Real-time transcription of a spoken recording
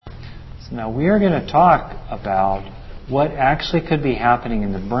Now we are going to talk about what actually could be happening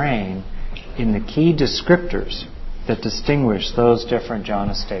in the brain in the key descriptors that distinguish those different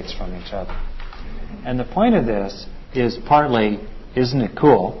jhana states from each other. And the point of this is partly, isn't it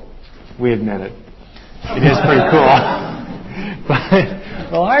cool? We admit it. It is pretty cool.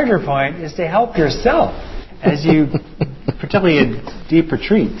 But the larger point is to help yourself as you, particularly in deep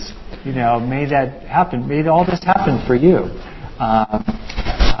retreats, may that happen. May all this happen for you.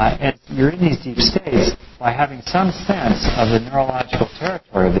 As you're in these deep states, by having some sense of the neurological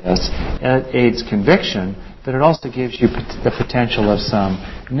territory of this, it aids conviction, but it also gives you the potential of some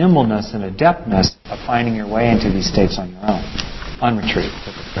nimbleness and adeptness of finding your way into these states on your own, on retreat.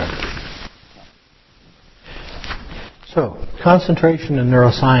 So, concentration in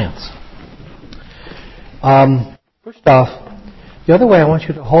neuroscience. First off, the other way I want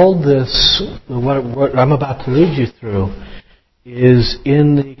you to hold this, what I'm about to lead you through, is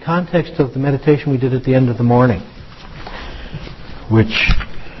in the context of the meditation we did at the end of the morning, which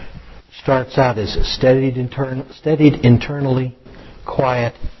starts out as steadied internally,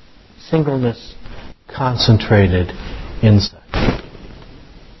 quiet, singleness, concentrated insight.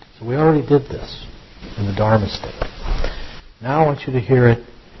 So we already did this in the Dharma state. Now I want you to hear it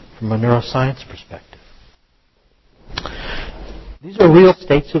from a neuroscience perspective. These are real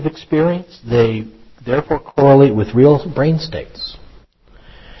states of experience. They therefore correlate with real brain states.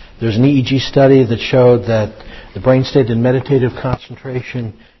 There's an EEG study that showed that the brain state in meditative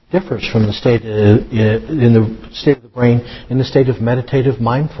concentration differs from the state in the state of the brain in the state of meditative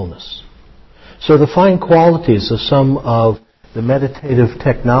mindfulness. So the fine qualities of some of the meditative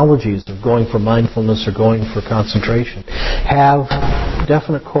technologies of going for mindfulness or going for concentration have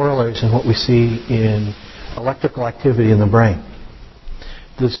definite corollaries in what we see in electrical activity in the brain.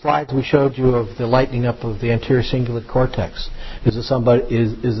 The slides we showed you of the lightening up of the anterior cingulate cortex is a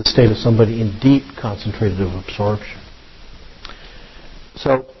state of somebody in deep concentrated absorption.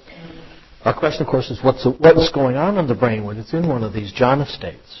 So our question, of course, is what's going on in the brain when it's in one of these jhana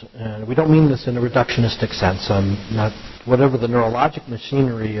states? And we don't mean this in a reductionistic sense. Whatever the neurologic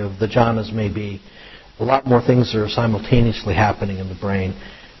machinery of the jhanas may be, a lot more things are simultaneously happening in the brain.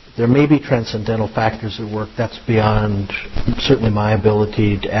 There may be transcendental factors at work. That's beyond certainly my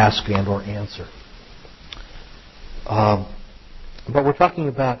ability to ask and or answer. But we're talking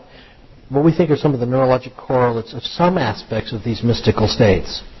about what we think are some of the neurologic correlates of some aspects of these mystical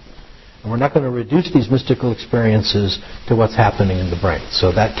states. And we're not going to reduce these mystical experiences to what's happening in the brain.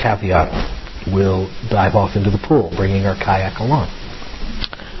 So that caveat will dive off into the pool, bringing our kayak along.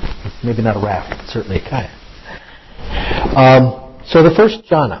 Maybe not a raft, but certainly a kayak. So the first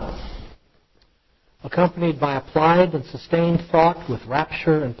jhana, accompanied by applied and sustained thought with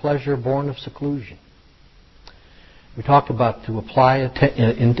rapture and pleasure born of seclusion. We talked about to apply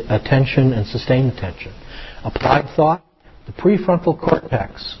attention and sustain attention. Applied thought, the prefrontal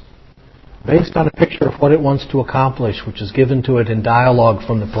cortex, based on a picture of what it wants to accomplish, which is given to it in dialogue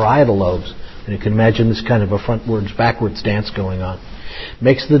from the parietal lobes. And you can imagine this kind of a frontwards, backwards dance going on.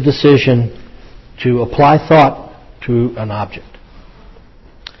 Makes the decision to apply thought to an object.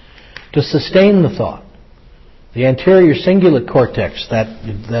 To sustain the thought, the anterior cingulate cortex,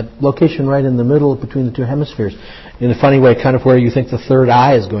 that location right in the middle between the two hemispheres, in a funny way, kind of where you think the third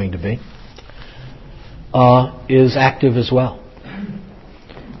eye is going to be, is active as well.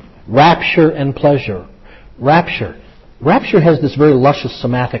 Rapture and pleasure. Rapture has this very luscious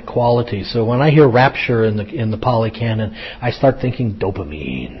somatic quality. So when I hear rapture in the Pali Canon, I start thinking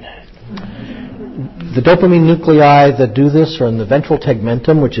dopamine. The dopamine nuclei that do this are in the ventral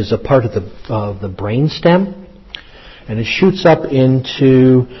tegmentum, which is a part of the brain stem, and it shoots up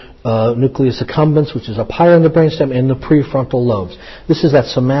into nucleus accumbens, which is up higher in the brain stem, and the prefrontal lobes. This is that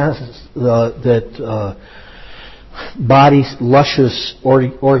body luscious,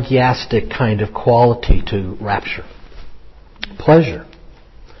 orgiastic kind of quality to rapture. Pleasure.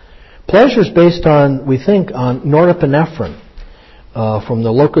 Pleasure is based on, we think, on norepinephrine. From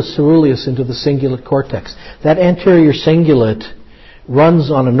the locus ceruleus into the cingulate cortex. That anterior cingulate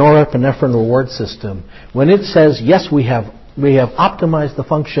runs on a norepinephrine reward system. When it says, yes, we have optimized the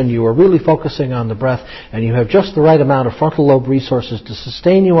function, you are really focusing on the breath, and you have just the right amount of frontal lobe resources to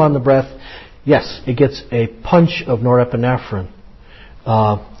sustain you on the breath, yes, it gets a punch of norepinephrine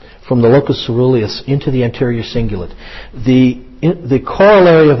from the locus ceruleus into the anterior cingulate. The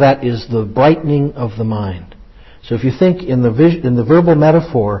corollary of that is the brightening of the mind. So if you think in the verbal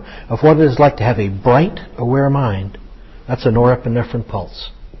metaphor of what it is like to have a bright, aware mind, that's a norepinephrine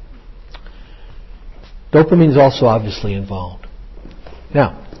pulse. Dopamine is also obviously involved.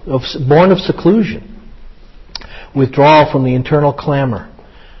 Now, born of seclusion, withdrawal from the internal clamor,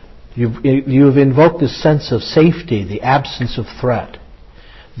 You've invoked this sense of safety, the absence of threat.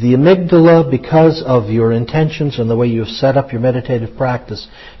 The amygdala, because of your intentions and the way you've set up your meditative practice,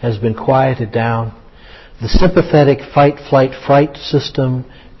 has been quieted down. The sympathetic fight, flight, fright system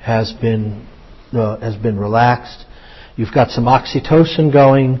has been relaxed. You've got some oxytocin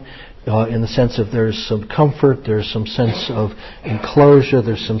going in the sense of there's some comfort, there's some sense of enclosure,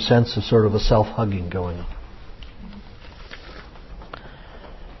 there's some sense of sort of a self-hugging going on.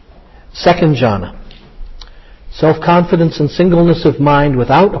 Second jhana. Self-confidence and singleness of mind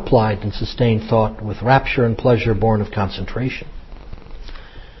without applied and sustained thought, with rapture and pleasure born of concentration.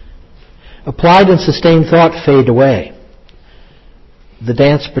 Applied and sustained thought fade away. The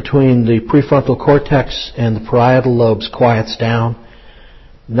dance between the prefrontal cortex and the parietal lobes quiets down.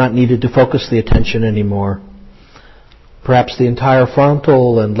 Not needed to focus the attention anymore. Perhaps the entire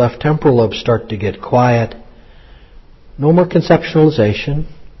frontal and left temporal lobes start to get quiet. No more conceptualization.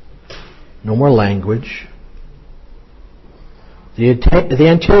 No more language. The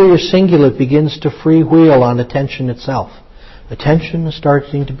anterior cingulate begins to freewheel on attention itself. Attention is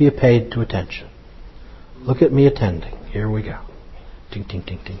starting to be paid to attention. Look at me attending. Here we go. Ting, ting,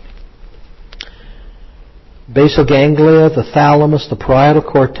 ting, ting. Basal ganglia, the thalamus, the parietal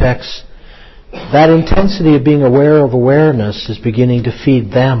cortex, that intensity of being aware of awareness is beginning to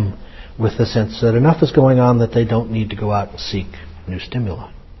feed them with the sense that enough is going on that they don't need to go out and seek new stimuli.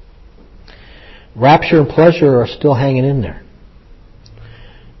 Rapture and pleasure are still hanging in there.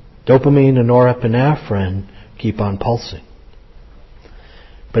 Dopamine and norepinephrine keep on pulsing.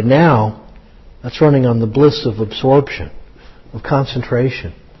 But now, that's running on the bliss of absorption, of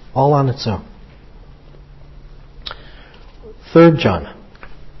concentration, all on its own. Third jhana.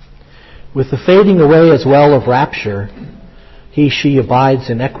 With the fading away as well of rapture, she abides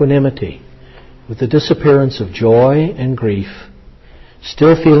in equanimity, with the disappearance of joy and grief,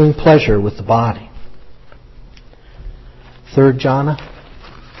 still feeling pleasure with the body. Third jhana.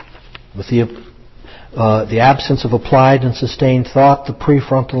 With the absence of applied and sustained thought, the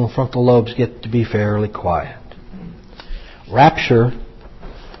prefrontal and frontal lobes get to be fairly quiet. Rapture,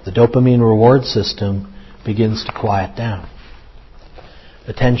 the dopamine reward system, begins to quiet down.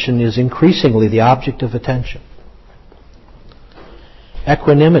 Attention is increasingly the object of attention.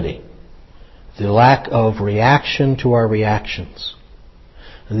 Equanimity, the lack of reaction to our reactions.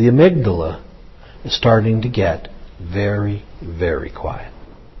 The amygdala is starting to get very, very quiet.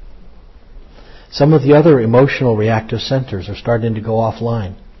 Some of the other emotional reactive centers are starting to go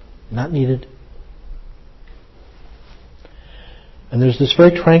offline. Not needed. And there's this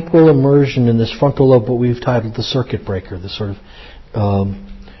very tranquil immersion in this frontal lobe, what we've titled the circuit breaker, this sort of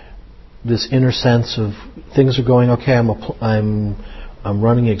this inner sense of things are going okay. I'm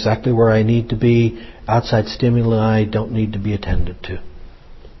running exactly where I need to be. Outside stimuli don't need to be attended to.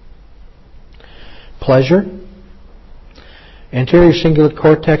 Pleasure. Anterior cingulate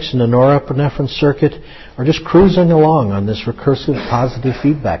cortex and the norepinephrine circuit are just cruising along on this recursive positive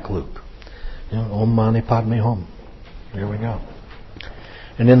feedback loop. Om Mani Padme Hum. Here we go.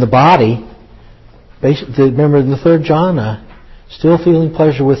 And in the body, remember in the third jhana, still feeling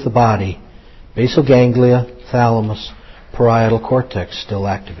pleasure with the body, basal ganglia, thalamus, parietal cortex still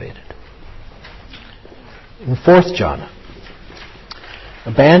activated. In fourth jhana,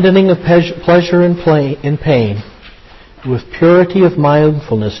 abandoning of pleasure and pain, with purity of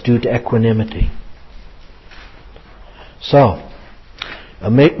mindfulness due to equanimity. So,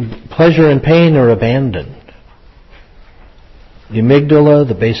 pleasure and pain are abandoned. The amygdala,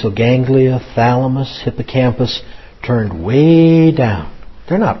 the basal ganglia, thalamus, hippocampus turned way down.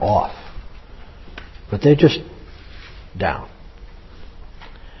 They're not off, but they're just down.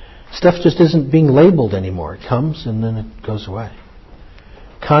 Stuff just isn't being labeled anymore. It comes and then it goes away.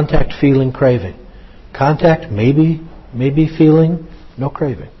 Contact, feeling, craving. Contact, maybe feeling, no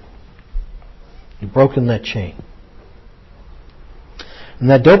craving. You've broken that chain. And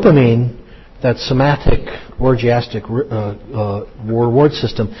that dopamine, that somatic orgiastic reward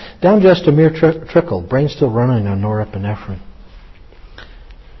system, down just a mere trickle. Brain's still running on norepinephrine.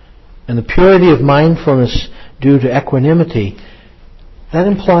 And the purity of mindfulness due to equanimity, that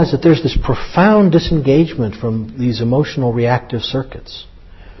implies that there's this profound disengagement from these emotional reactive circuits.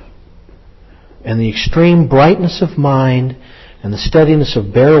 And the extreme brightness of mind and the steadiness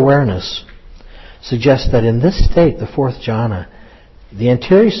of bare awareness suggests that in this state, the fourth jhana, the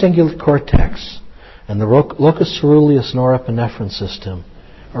anterior cingulate cortex and the locus ceruleus norepinephrine system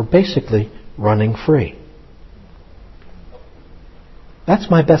are basically running free. That's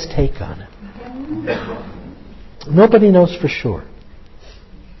my best take on it. Nobody knows for sure.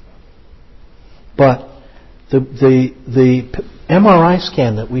 But The MRI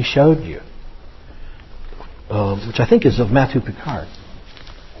scan that we showed you, which I think is of Matthew Picard,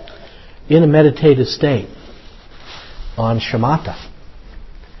 in a meditative state on shamatha,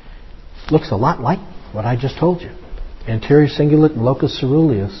 looks a lot like what I just told you. Anterior cingulate and locus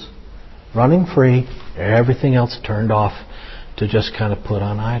ceruleus running free, everything else turned off to just kind of put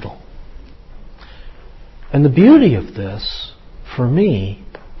on idle. And the beauty of this, for me,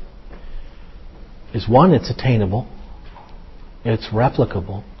 is one, it's attainable, it's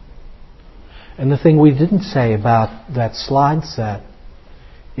replicable. And the thing we didn't say about that slide set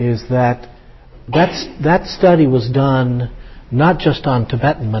is that study was done not just on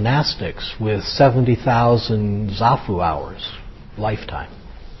Tibetan monastics with 70,000 zafu hours, lifetime.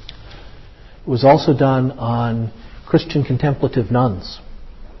 It was also done on Christian contemplative nuns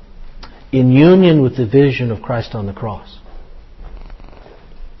in union with the vision of Christ on the cross.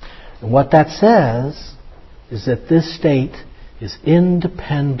 And what that says is that this state is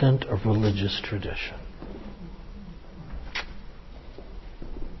independent of religious tradition.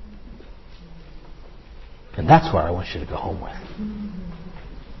 And that's what I want you to go home with.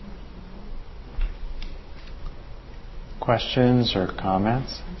 Questions or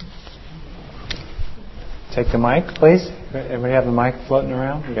comments? Take the mic, please. Everybody have the mic floating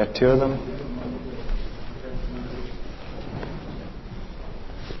around? We got two of them.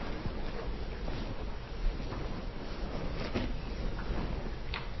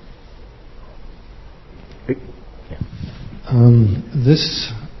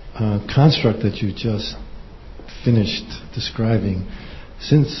 This construct that you just finished describing,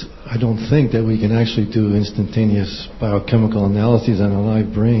 since I don't think that we can actually do instantaneous biochemical analyses on a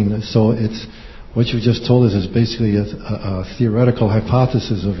live brain, so it's what you just told us is basically a theoretical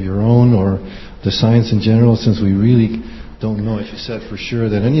hypothesis of your own or the science in general, since we really don't know if you said for sure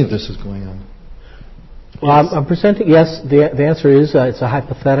that any of this is going on. Well, I'm presenting, yes, the answer is it's a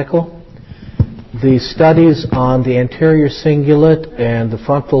hypothetical. The studies on the anterior cingulate and the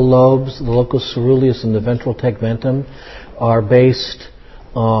frontal lobes, the locus ceruleus and the ventral tegmentum, are based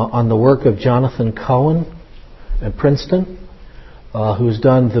on the work of Jonathan Cohen at Princeton, who's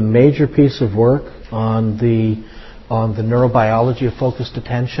done the major piece of work on the neurobiology of focused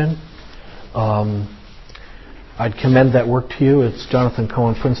attention. I'd commend that work to you. It's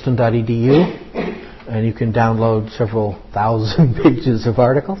jonathancohenprinceton.edu, and you can download several thousand pages of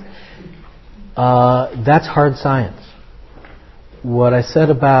articles. That's hard science. What I said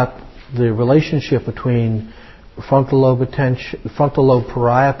about the relationship between frontal lobe attention, frontal lobe,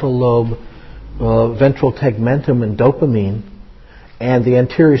 parietal lobe, ventral tegmentum, and dopamine, and the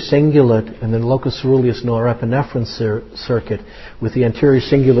anterior cingulate and the locus ceruleus norepinephrine circuit, with the anterior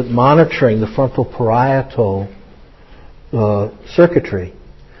cingulate monitoring the frontal parietal circuitry,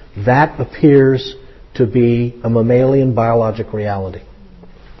 that appears to be a mammalian biologic reality.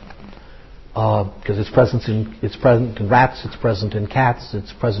 Because it's present in rats, it's present in cats,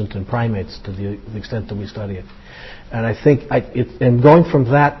 it's present in primates to the extent that we study it. And I think, and going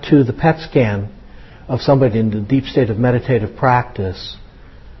from that to the PET scan of somebody in the deep state of meditative practice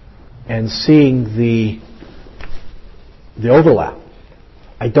and seeing the overlap,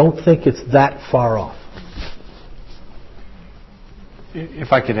 I don't think it's that far off.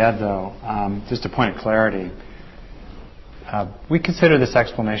 If I could add, though, just a point of clarity, we consider this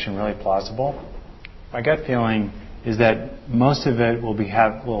explanation really plausible. My gut feeling is that most of it will be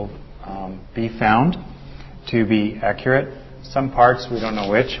found to be accurate. Some parts, we don't know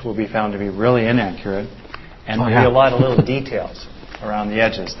which, will be found to be really inaccurate. And there'll be a lot of little details around the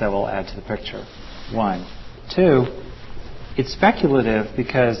edges that will add to the picture. One. Two, it's speculative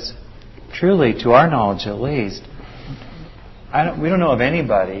because truly, to our knowledge at least, we don't know of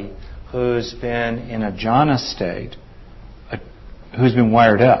anybody who's been in a jhana state who's been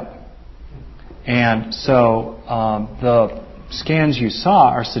wired up. And so the scans you saw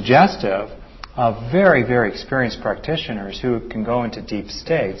are suggestive of very, very experienced practitioners who can go into deep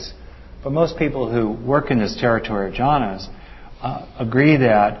states. But most people who work in this territory of jhanas agree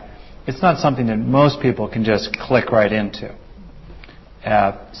that it's not something that most people can just click right into.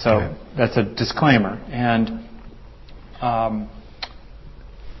 So that's a disclaimer. And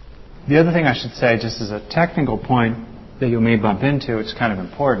the other thing I should say, just as a technical point that you may bump into, it's kind of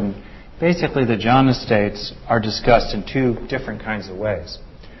important. Basically, the jhana states are discussed in two different kinds of ways.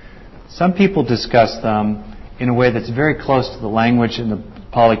 Some people discuss them in a way that's very close to the language in the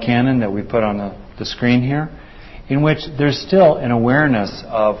Pali Canon that we put on the screen here, in which there's still an awareness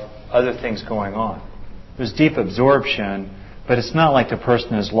of other things going on. There's deep absorption, but it's not like the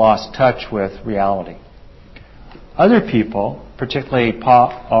person has lost touch with reality. Other people, particularly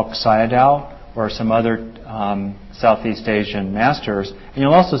Pa Auk Sayadaw or some other Southeast Asian masters, and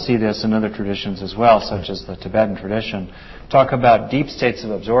you'll also see this in other traditions as well, such as the Tibetan tradition, talk about deep states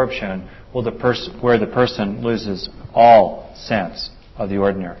of absorption where the person loses all sense of the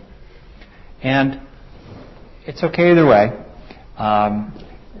ordinary. And it's okay either way.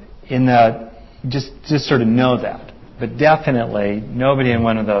 Just sort of know that. But definitely, nobody in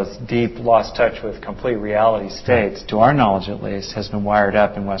one of those deep, lost touch with complete reality states, to our knowledge at least, has been wired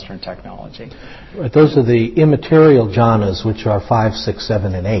up in Western technology. Right, those are the immaterial jhanas, which are 5, 6,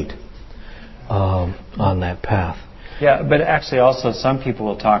 7, and 8 on that path. Yeah, but actually also some people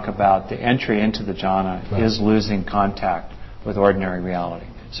will talk about the entry into the jhana is losing contact with ordinary reality.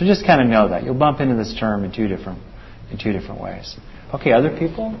 So just kind of know that. You'll bump into this term in two different ways. Okay, other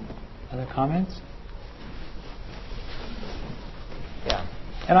people? Other comments? Yeah.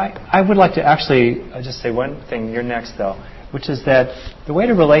 And I would like to actually just say one thing. You're next, though, which is that the way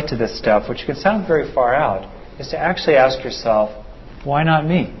to relate to this stuff, which can sound very far out, is to actually ask yourself, why not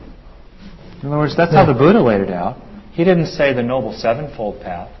me? In other words, that's how the Buddha laid it out. He didn't say the Noble Sevenfold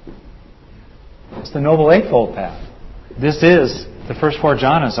Path. It's the Noble Eightfold Path. This is, the first 4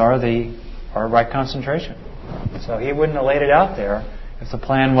 jhanas are right concentration. So he wouldn't have laid it out there if the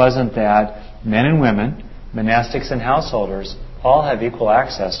plan wasn't that men and women, monastics and householders, all have equal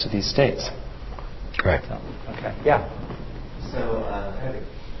access to these states. Correct. So, okay. Yeah. So I had a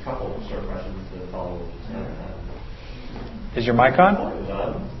couple of short questions to follow. Is your mic on?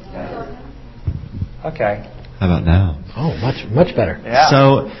 Okay. How about now? Oh, much better. Yeah.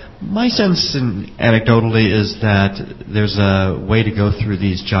 So my sense, anecdotally, is that there's a way to go through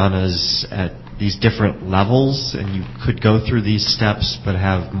these jhanas at these different levels, and you could go through these steps but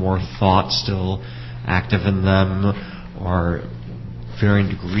have more thought still active in them, or varying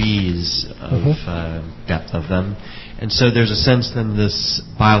degrees of depth of them. And so there's a sense then this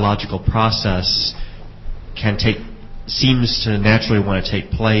biological process seems to naturally want to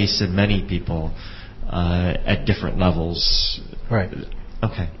take place in many people at different levels. Right.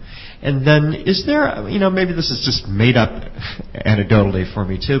 Okay. And then is there, maybe this is just made up anecdotally for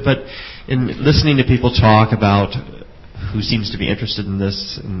me too, but in listening to people talk about who seems to be interested in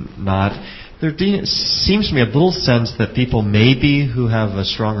this and not, there seems to me a little sense that people maybe who have a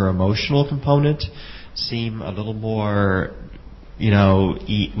stronger emotional component seem a little more,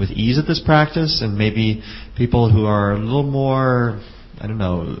 with ease at this practice, and maybe people who are a little more,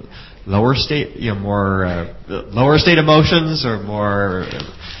 lower state, lower state emotions, or more,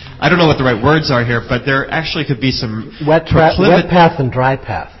 I don't know what the right words are here, but there actually could be some wet path and dry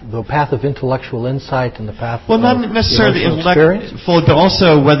path. The path of intellectual insight and the path of not necessarily intellectual, but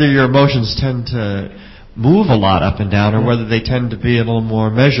also whether your emotions tend to move a lot up and down, or whether they tend to be a little more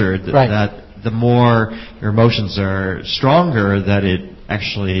measured. Right. That the more your emotions are stronger, that it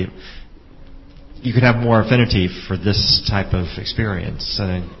actually, you could have more affinity for this type of experience.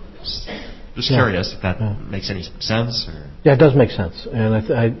 And I'm just curious if that makes any sense. Or? Yeah, it does make sense. And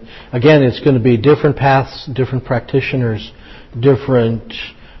again, it's going to be different paths, different practitioners, different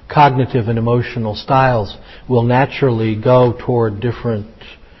cognitive and emotional styles will naturally go toward different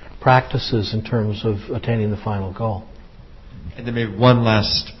practices in terms of attaining the final goal. And then maybe one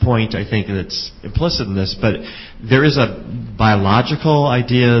last point, I think, that's implicit in this, but there is a biological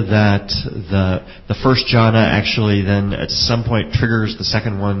idea that the first jhana actually then at some point triggers the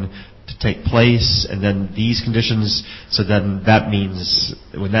second one to take place, and then these conditions, so then that means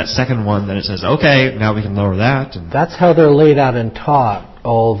when that second one, then it says, okay, now we can lower that. And that's how they're laid out and taught,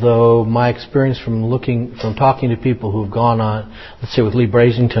 although my experience from talking to people who've gone on, let's say with Lee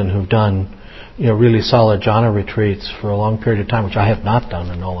Brasington, who've done really solid jhana retreats for a long period of time, which I have not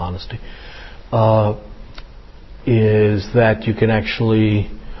done in all honesty, is that you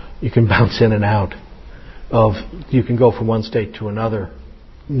can bounce in and out you can go from one state to another,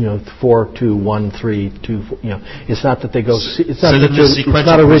 4, 2, 1, 3, 2, 4, it's not that they go, it's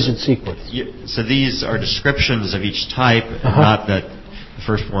not a rigid sequence. So these are descriptions of each type, and not that the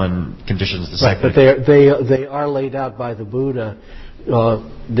first one conditions the second. Right, but they are laid out by the Buddha.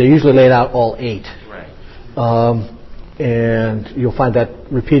 They're usually laid out all 8. Right. And you'll find that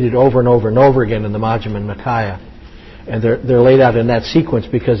repeated over and over and over again in the Majjhima Nikaya. And they're laid out in that sequence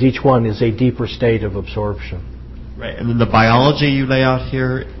because each one is a deeper state of absorption. Right. And then the biology you lay out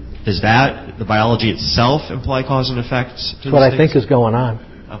here, does that, the biology itself, imply cause and effect? That's what I think is going on.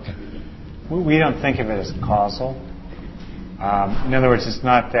 Okay. We don't think of it as causal. In other words, it's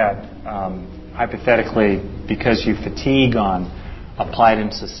not that hypothetically, because you fatigue on applied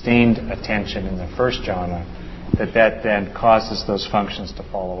and sustained attention in the first jhana, that then causes those functions to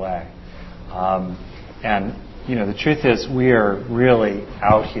fall away. And the truth is, we are really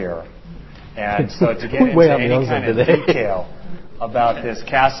out here And so to get into any kind of detail about this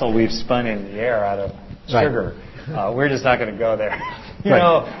castle we've spun in the air out of sugar, we're just not going to go there.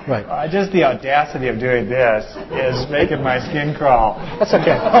 Just the audacity of doing this is making my skin crawl. That's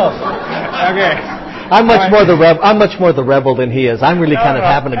okay. Okay. I'm much more the rebel than he is. I'm really kind of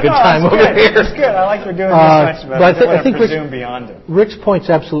having a good time over here. It's good. I like you're doing this much, but I don't want to presume beyond it. Rick's point's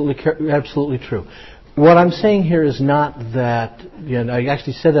absolutely true. What I'm saying here is not that, I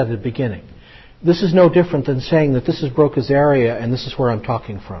actually said that at the beginning. This is no different than saying that this is Broca's area and this is where I'm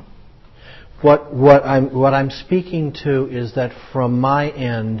talking from. What I'm speaking to is that from my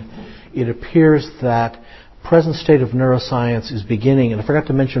end, it appears that present state of neuroscience is beginning, and I forgot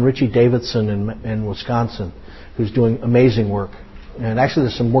to mention Richie Davidson in Wisconsin, who's doing amazing work. And actually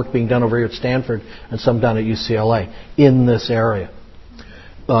there's some work being done over here at Stanford and some done at UCLA in this area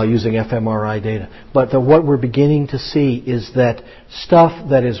using fMRI data. But what we're beginning to see is that stuff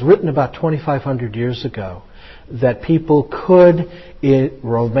that is written about 2,500 years ago that people could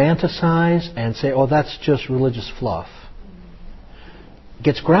romanticize and say, oh, that's just religious fluff,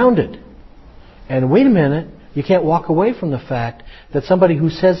 gets grounded. And wait a minute, you can't walk away from the fact that somebody who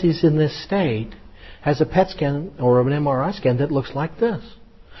says he's in this state has a PET scan or an MRI scan that looks like this.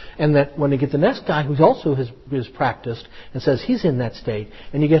 And that when you get the next guy who also has practiced and says he's in that state,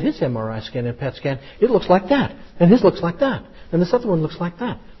 and you get his MRI scan and PET scan, it looks like that. And his looks like that. And this other one looks like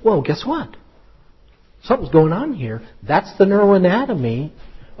that. Well, guess what? Something's going on here. That's the neuroanatomy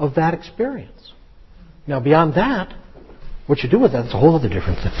of that experience. Now, beyond that, what you do with that is a whole other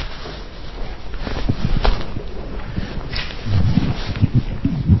different thing.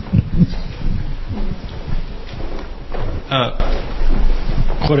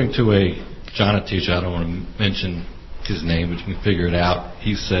 According to a jhana teacher, I don't want to mention his name, but you can figure it out.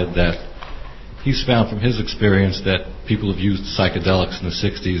 He said that he's found from his experience that people who've used psychedelics in the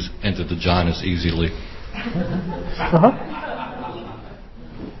 60s entered the jhanas easily.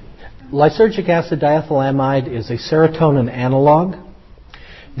 Lysergic acid diethylamide is a serotonin analog.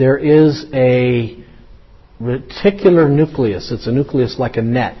 There is a reticular nucleus. It's a nucleus like a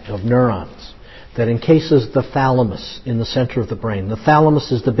net of neurons that encases the thalamus in the center of the brain. The thalamus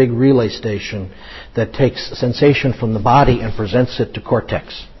is the big relay station that takes sensation from the body and presents it to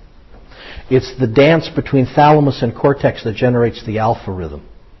cortex. It's the dance between thalamus and cortex that generates the alpha rhythm.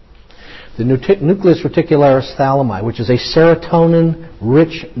 The nucleus reticularis thalami, which is a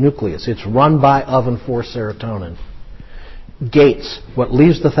serotonin-rich nucleus, it's run by oven for serotonin, gates what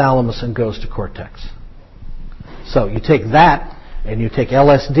leaves the thalamus and goes to cortex. So you take that and you take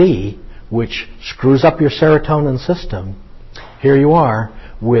LSD, which screws up your serotonin system. Here you are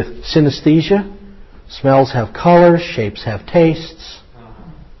with synesthesia. Smells have colors, shapes have tastes.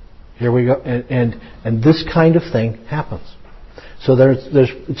 Here we go, and this kind of thing happens. So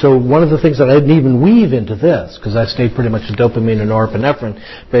so one of the things that I didn't even weave into this, because I stayed pretty much dopamine and norepinephrine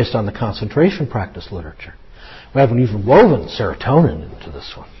based on the concentration practice literature. We haven't even woven serotonin into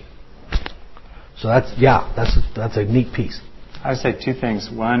this one. So that's a neat piece. I would say two things.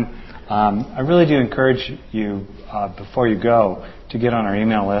 One, I really do encourage you before you go to get on our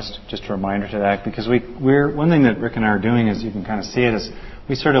email list. Just a reminder to that, because we're one thing that Rick and I are doing, is you can kind of see it, is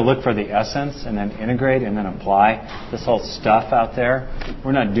we sort of look for the essence and then integrate and then apply this whole stuff out there.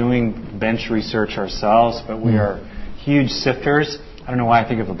 We're not doing bench research ourselves, but we are huge sifters. I don't know why I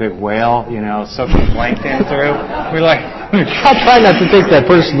think of a big whale, soaking plankton through. We're like, I'll try not to take that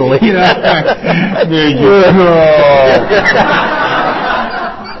personally.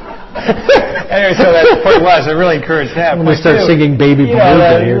 Anyway, so that's the point was, I really encourage that. When we start singing Baby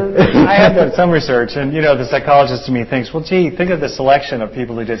Beluga here. I have done some research, and the psychologist in me thinks, well, gee, think of the selection of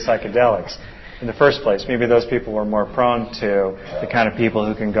people who did psychedelics in the first place. Maybe those people were more prone to the kind of people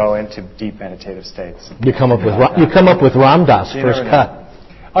who can go into deep meditative states. You come up with Ram Dass first cut.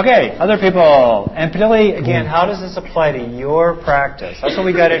 Okay, other people. And particularly, again, how does this apply to your practice? That's what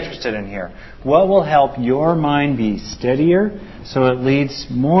we got interested in here. What will help your mind be steadier so it leads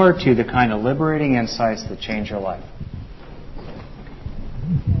more to the kind of liberating insights that change your life?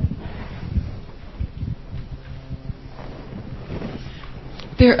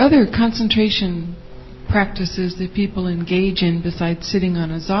 There are other concentration practices that people engage in besides sitting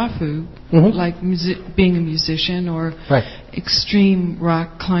on a zafu, like being a musician or extreme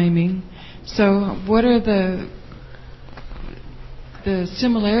rock climbing. So what are the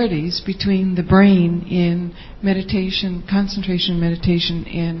similarities between the brain in meditation, concentration meditation,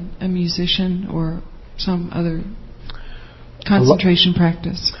 and a musician or some other concentration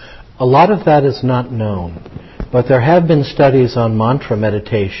practice? A lot of that is not known, but there have been studies on mantra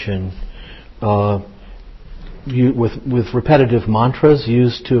meditation with repetitive mantras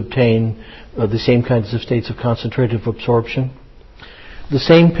used to obtain the same kinds of states of concentrative absorption. The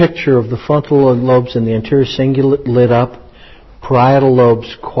same picture of the frontal lobes and the anterior cingulate lit up, parietal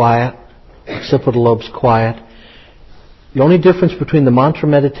lobes quiet, occipital lobes quiet. The only difference between the mantra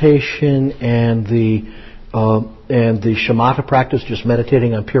meditation and the shamatha practice, just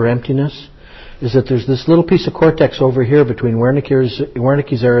meditating on pure emptiness, is that there's this little piece of cortex over here between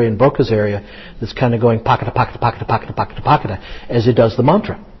Wernicke's area and Broca's area that's kind of going pakata, pakata, pakata, pakata, pakata, pakata as it does the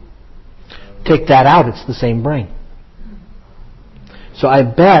mantra. Take that out, it's the same brain. So I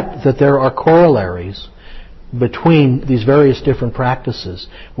bet that there are corollaries between these various different practices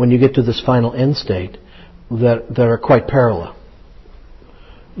when you get to this final end state that are quite parallel.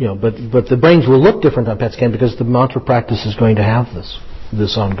 But the brains will look different on PET scan because the mantra practice is going to have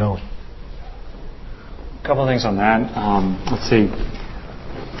this ongoing. A couple of things on that. Let's see.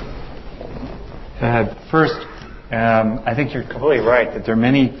 First, I think you're completely right that there are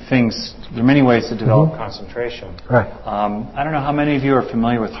many ways to develop concentration. Right. I don't know how many of you are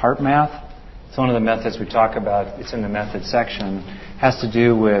familiar with heart math. It's one of the methods we talk about. It's in the method section. It has to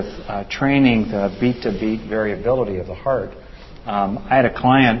do with training the beat-to-beat variability of the heart. I had a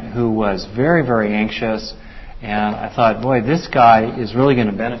client who was very, very anxious, and I thought, boy, this guy is really going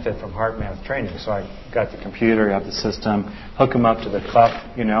to benefit from heart math training. So I got the computer, got the system, hook him up to the cuff,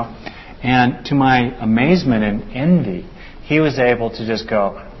 And to my amazement and envy, he was able to just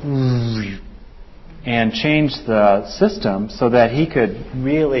go and change the system so that he could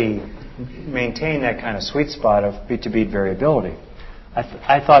really maintain that kind of sweet spot of beat-to-beat variability.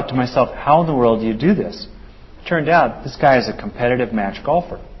 I thought to myself, how in the world do you do this? It turned out this guy is a competitive match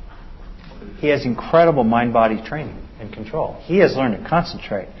golfer. He has incredible mind-body training and control. He has learned to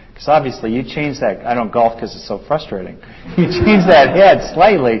concentrate. Because obviously you change that, I don't golf because it's so frustrating. You change that head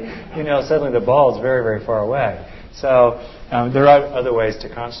slightly, suddenly the ball is very, very far away. So there are other ways to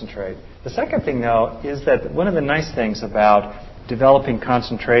concentrate. The second thing, though, is that one of the nice things about developing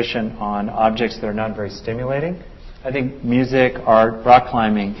concentration on objects that are not very stimulating, I think music, art, rock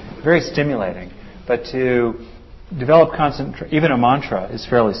climbing, very stimulating. But to develop even a mantra is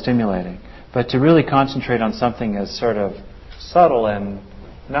fairly stimulating. But to really concentrate on something as sort of subtle and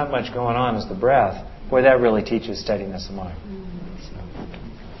not much going on as the breath, boy, that really teaches steadiness of mind.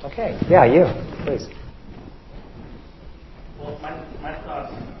 So, okay, yeah, you, please. Well,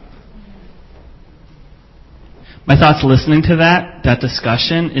 my thoughts listening to that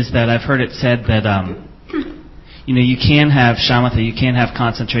discussion is that I've heard it said that you can have shamatha, you can have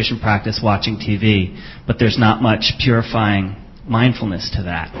concentration practice watching TV, but there's not much purifying mindfulness to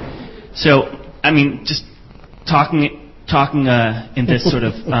that. So, just talking in this sort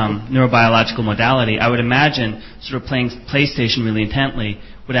of neurobiological modality, I would imagine sort of playing PlayStation really intently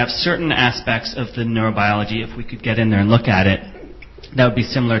would have certain aspects of the neurobiology, if we could get in there and look at it, that would be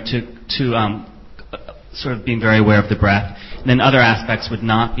similar to sort of being very aware of the breath. And then other aspects would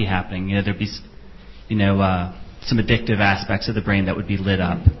not be happening. There'd be some addictive aspects of the brain that would be lit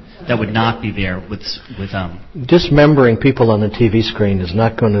up that would not be there with dismembering people on the TV screen is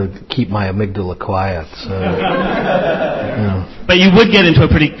not going to keep my amygdala quiet. So, But you would get into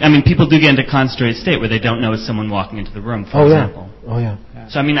people do get into a concentrated state where they don't know it's someone walking into the room, for example. Oh yeah.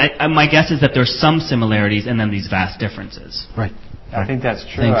 So my guess is that there's some similarities and then these vast differences. Right. I think that's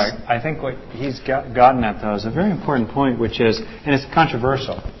true. I think what he's gotten at, though, is a very important point, which is, and it's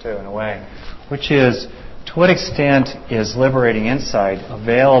controversial, too, in a way, which is, to what extent is liberating insight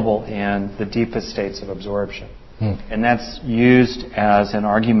available in the deepest states of absorption? And that's used as an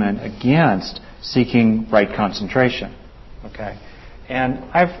argument against seeking right concentration. Okay? And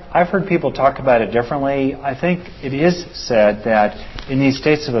I've heard people talk about it differently. I think it is said that in these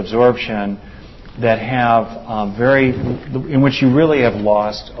states of absorption that have in which you really have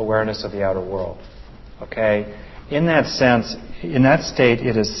lost awareness of the outer world. Okay? In that sense, in that state,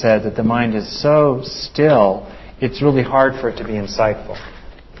 it is said that the mind is so still, it's really hard for it to be insightful.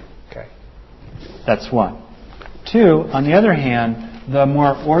 Okay, that's one. Two, on the other hand, the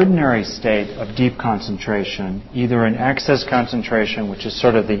more ordinary state of deep concentration, either an access concentration, which is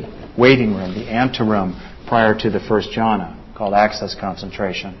sort of the waiting room, the anteroom prior to the first jhana, called access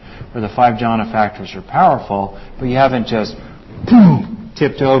concentration, where the 5 jhana factors are powerful, but you haven't just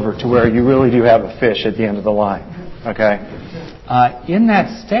tipped over to where you really do have a fish at the end of the line. Okay? In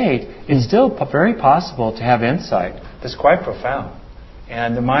that state, it's still very possible to have insight that's quite profound.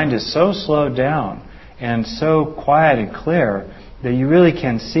 And the mind is so slowed down and so quiet and clear that you really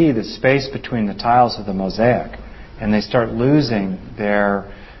can see the space between the tiles of the mosaic. And they start losing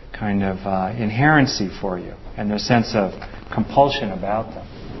their kind of inherency for you and their sense of compulsion about them.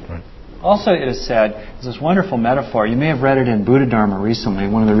 Right. Also, it is said, there's this wonderful metaphor. You may have read it in Buddha Dharma recently,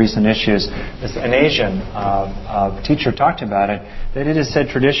 one of the recent issues. An Asian teacher talked about it, that it is said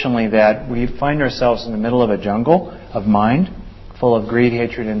traditionally that we find ourselves in the middle of a jungle of mind, full of greed,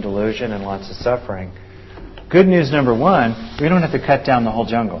 hatred, and delusion, and lots of suffering. Good news number one, we don't have to cut down the whole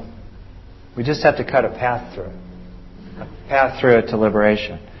jungle. We just have to cut a path through it. A path through it to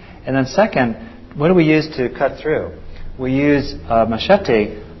liberation. And then second, what do we use to cut through? We use a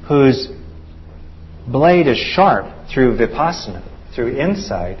machete whose blade is sharp through vipassana, through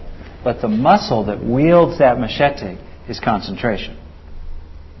insight, but the muscle that wields that machete is concentration.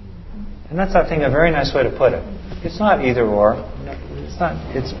 And that's, I think, a very nice way to put it. It's not either or.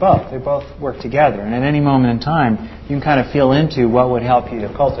 It's both. They both work together. And at any moment in time, you can kind of feel into what would help you to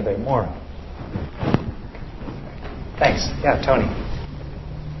cultivate more of. Thanks. Yeah, Tony.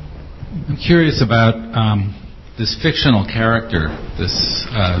 I'm curious about this fictional character, this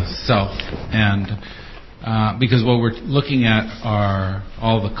self, and because what we're looking at are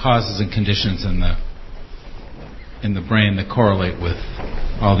all the causes and conditions in the brain that correlate with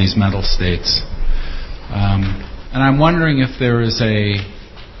all these mental states. And I'm wondering if there is you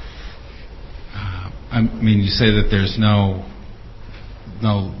say that there's no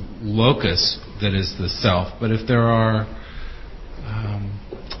locus that is the self, but if there are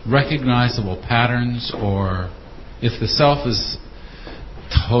recognizable patterns, or if the self is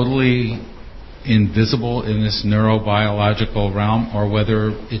totally invisible in this neurobiological realm, or whether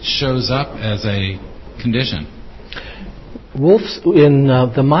it shows up as a condition. Wolf's in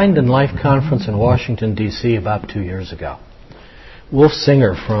the Mind and Life conference in Washington, D.C. about 2 years ago. Wolf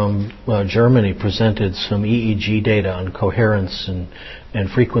Singer from Germany presented some EEG data on coherence and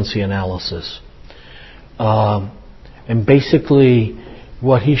frequency analysis. And basically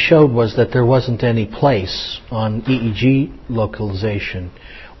what he showed was that there wasn't any place on EEG localization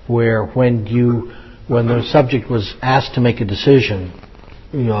where when the subject was asked to make a decision,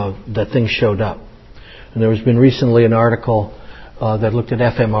 that things showed up. And there has been recently an article that looked at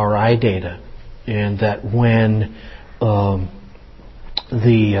fMRI data, and that when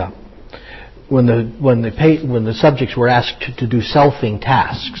the subjects were asked to do selfing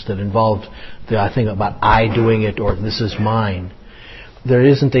tasks that involved I think about I doing it or this is mine, there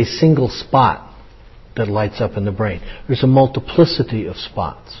isn't a single spot that lights up in the brain. There's a multiplicity of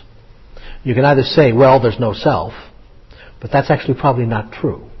spots. You can either say, well, there's no self, but that's actually probably not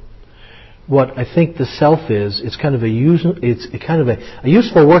true. What I think the self is, it's kind of a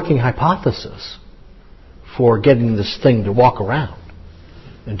useful working hypothesis for getting this thing to walk around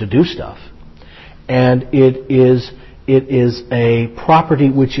and to do stuff. And it is a property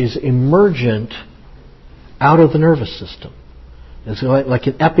which is emergent out of the nervous system. It's like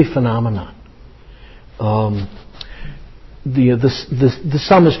an epiphenomenon. The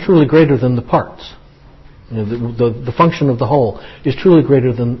sum is truly greater than the parts. The function of the whole is truly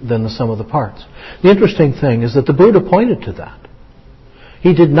greater than the sum of the parts. The interesting thing is that the Buddha pointed to that.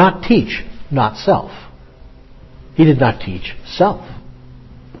 He did not teach not self. He did not teach self.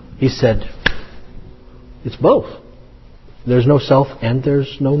 He said, it's both. There's no self and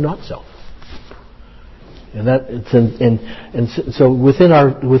there's no not self. And so within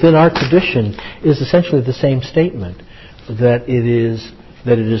our tradition is essentially the same statement, that it is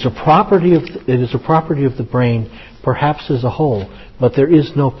a property of the brain, perhaps as a whole, but there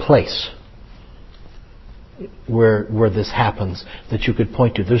is no place where this happens that you could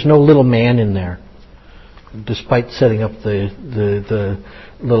point to. There's no little man in there, despite setting up the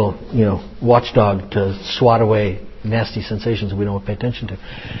little watchdog to swat away nasty sensations that we don't pay attention to.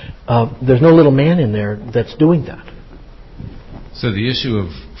 There's no little man in there that's doing that. So the issue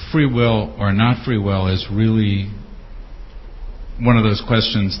of free will or not free will is really one of those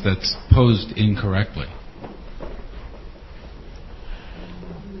questions that's posed incorrectly.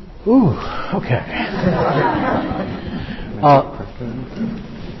 Ooh, okay.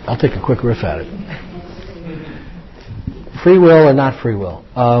 I'll take a quick riff at it. Free will or not free will?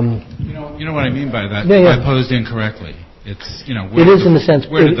 You know what I mean by that? Yeah. By posed incorrectly. It's it is in a sense.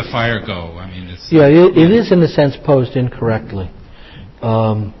 Where did the fire go? I mean, it's it is in a sense posed incorrectly.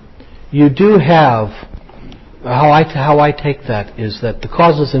 You do have how I take that is that the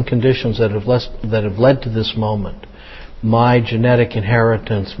causes and conditions that have led to this moment, my genetic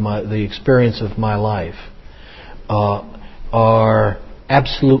inheritance, the experience of my life, are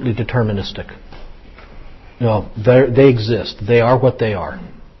absolutely deterministic. They exist. They are what they are.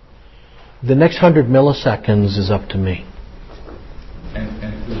 The next 100 milliseconds is up to me. And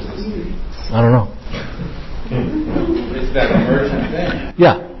who's this? I don't know. It's that emergent thing.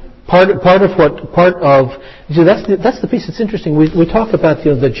 Yeah. That's the piece that's interesting. We talk about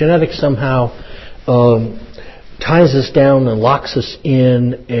the genetics somehow ties us down and locks us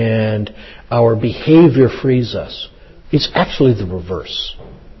in, and our behavior frees us. It's actually the reverse.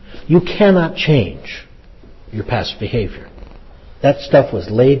 You cannot change your past behavior. That stuff was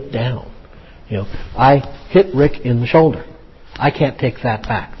laid down. I hit Rick in the shoulder. I can't take that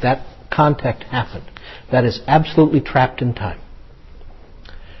back. That contact happened. That is absolutely trapped in time.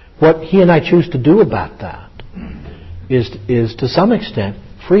 What he and I choose to do about that is to some extent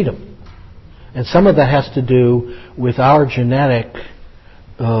freedom. And some of that has to do with our genetic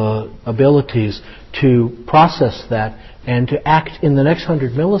abilities to process that and to act in the next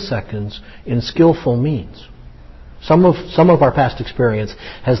 100 milliseconds in skillful means. Some of our past experience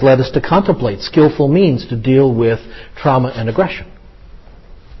has led us to contemplate skillful means to deal with trauma and aggression.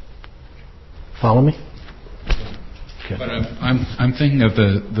 Follow me? Okay. But I'm thinking of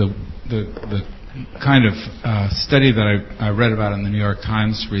the kind of study that I read about in the New York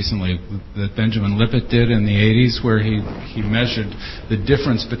Times recently that Benjamin Lippitt did in the 80s, where he measured the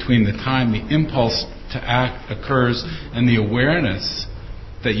difference between the time the impulse to act occurs and the awareness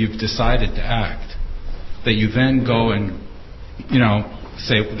that you've decided to act, that you then go and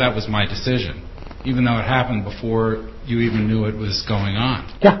say, well, that was my decision, even though it happened before you even knew it was going on.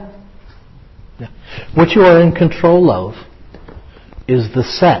 Yeah. What you are in control of is the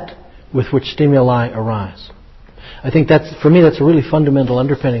set with which stimuli arise. I think for me that's a really fundamental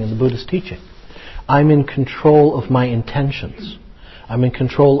underpinning in the Buddhist teaching. I'm in control of my intentions. I'm in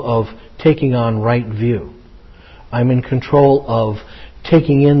control of taking on right view. I'm in control of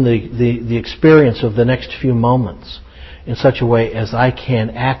taking in the experience of the next few moments in such a way as I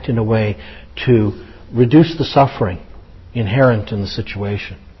can act in a way to reduce the suffering inherent in the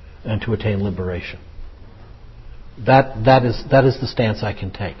situation and to attain liberation. That is the stance I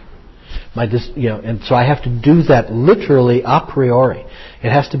can take. And so I have to do that literally a priori.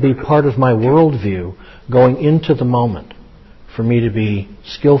 It has to be part of my worldview going into the moment for me to be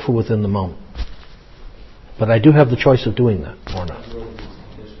skillful within the moment. But I do have the choice of doing that or not.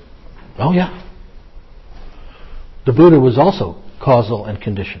 Oh yeah. The Buddha was also causal and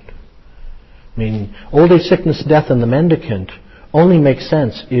conditioned. I mean, old age, sickness, death, and the mendicant only makes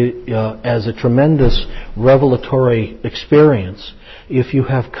sense as a tremendous revelatory experience if you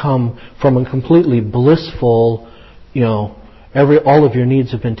have come from a completely blissful, all of your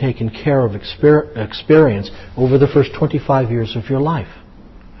needs have been taken care of experience over the first 25 years of your life.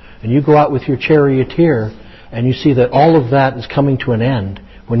 And you go out with your charioteer and you see that all of that is coming to an end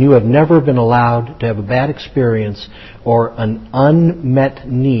when you have never been allowed to have a bad experience or an unmet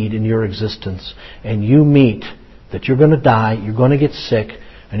need in your existence, and you meet that you're going to die, you're going to get sick,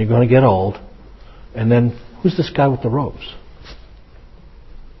 and you're going to get old, and then who's this guy with the robes?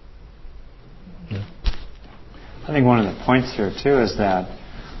 I think one of the points here too is that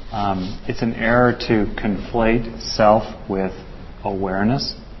it's an error to conflate self with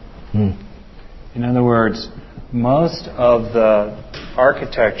awareness. In other words, most of the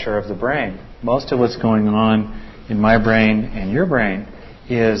architecture of the brain, most of what's going on in my brain and your brain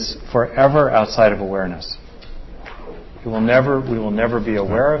is forever outside of awareness. We will never be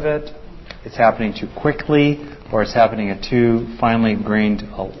aware of it. It's happening too quickly, or it's happening at too finely grained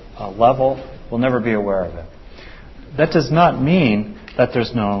a level. We'll never be aware of it. That does not mean that there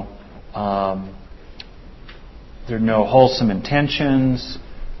are no wholesome intentions,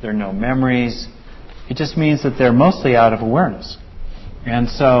 there are no memories. It just means that they're mostly out of awareness. And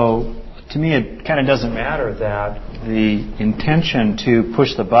so, to me, it kind of doesn't matter that the intention to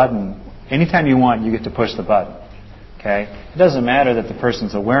push the button, anytime you want, you get to push the button. Okay? It doesn't matter that the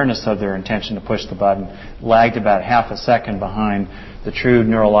person's awareness of their intention to push the button lagged about half a second behind the true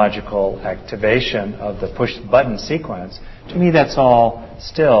neurological activation of the push button sequence. To me, that's all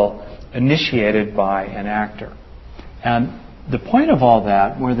still initiated by an actor. And the point of all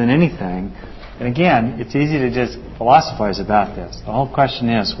that, more than anything, and again, it's easy to just philosophize about this. The whole question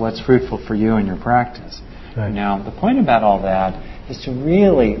is, what's fruitful for you in your practice? Right. Now, the point about all that is to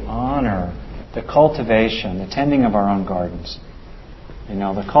really honor the cultivation, the tending of our own gardens.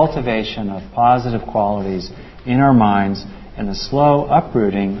 The cultivation of positive qualities in our minds and the slow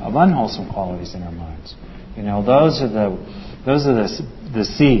uprooting of unwholesome qualities in our minds. Those are the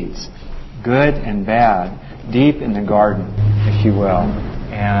seeds, good and bad, deep in the garden, if you will.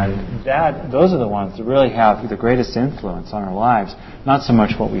 And those are the ones that really have the greatest influence on our lives, not so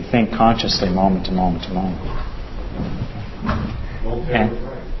much what we think consciously moment to moment to moment.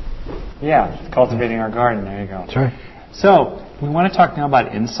 And, cultivating our garden, there you go. That's right. So, we want to talk now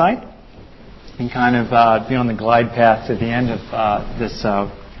about insight and kind of be on the glide path to the end of this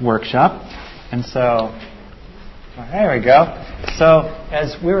workshop. And so, there we go. So,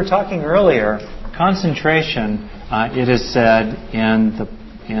 as we were talking earlier, concentration, it is said in the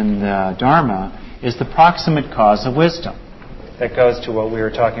Dharma, is the proximate cause of wisdom. That goes to what we were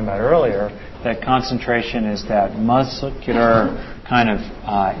talking about earlier, that concentration is that muscular kind of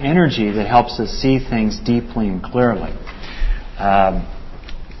energy that helps us see things deeply and clearly.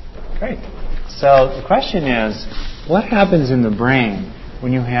 Great. So the question is, what happens in the brain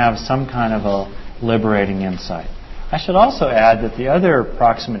when you have some kind of a liberating insight? I should also add that the other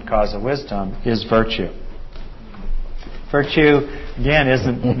proximate cause of wisdom is virtue. Virtue, again,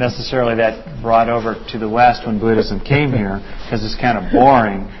 isn't necessarily that brought over to the West when Buddhism came here, because it's kind of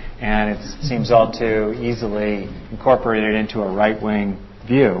boring and it seems all too easily incorporated into a right-wing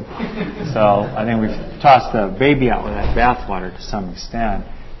view. So I think we've tossed the baby out with that bathwater to some extent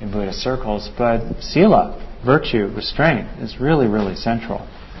in Buddhist circles. But sila, virtue, restraint, is really, really central.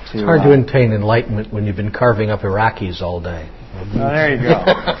 It's hard to attain enlightenment when you've been carving up Iraqis all day. Well, there you go.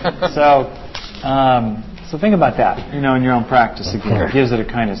 So think about that, in your own practice again. It gives it a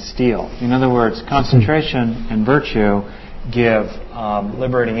kind of steel. In other words, concentration and virtue give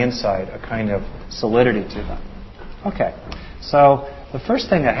liberating insight a kind of solidity to them. Okay, so the first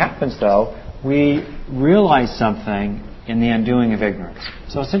thing that happens, though, we realize something in the undoing of ignorance.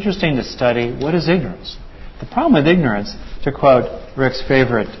 So it's interesting to study what is ignorance. The problem with ignorance, to quote Rick's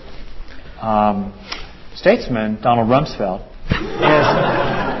favorite statesman, Donald Rumsfeld,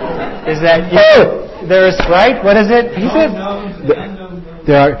 is that there's right. What is it? He said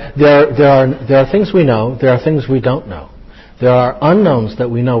there are things we know. There are things we don't know. There are unknowns that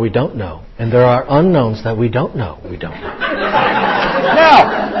we know we don't know, and there are unknowns that we don't know we don't know. No,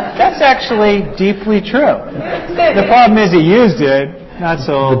 that's actually deeply true. The problem is he used it not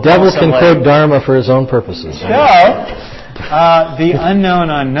so. The devil can quote Dharma for his own purposes. No. The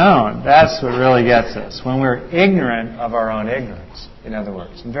unknown, that's what really gets us. When we're ignorant of our own ignorance, in other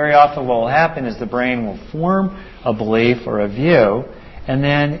words. And very often what will happen is the brain will form a belief or a view, and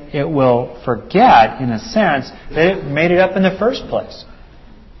then it will forget, in a sense, that it made it up in the first place.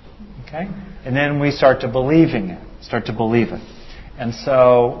 Okay? And then we start to believe it. And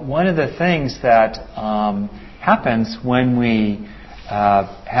so one of the things that happens when we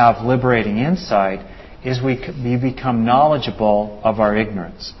have liberating insight is we become knowledgeable of our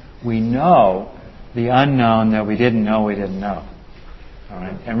ignorance. We know the unknown that we didn't know we didn't know. All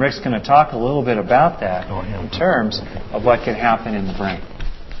right? And Rick's going to talk a little bit about that in terms of what can happen in the brain.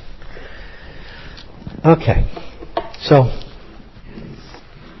 Okay. So,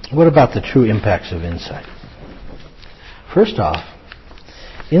 what about the true impacts of insight? First off,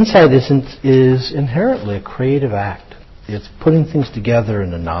 insight is inherently a creative act. It's putting things together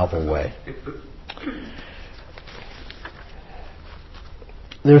in a novel way.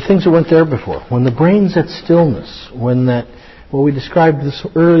 There are things that weren't there before. When the brain's at stillness, what we described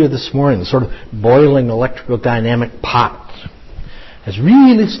earlier this morning, the sort of boiling electrical dynamic pot has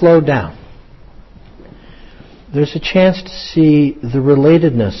really slowed down, there's a chance to see the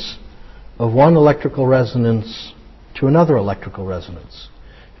relatedness of one electrical resonance to another electrical resonance.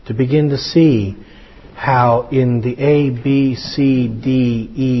 To begin to see how in the A, B, C, D,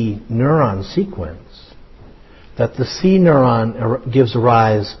 E neuron sequence, that the C neuron gives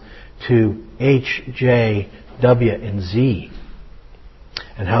rise to H, J, W, and Z,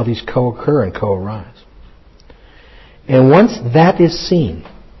 and how these co-occur and co-arise. And once that is seen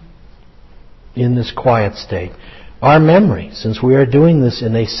in this quiet state, our memory, since we are doing this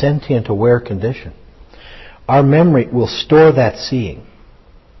in a sentient, aware condition, our memory will store that seeing.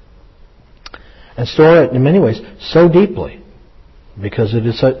 And store it in many ways so deeply, because it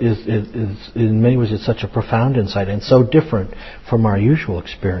is in many ways it's such a profound insight and so different from our usual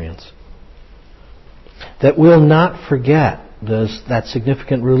experience, that we'll not forget that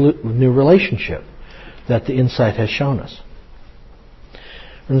significant new relationship that the insight has shown us.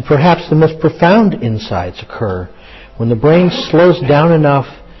 And perhaps the most profound insights occur when the brain slows down enough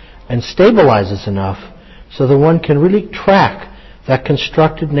and stabilizes enough so that one can really track that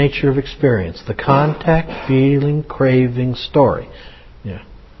constructed nature of experience, the contact, feeling, craving story. Yeah,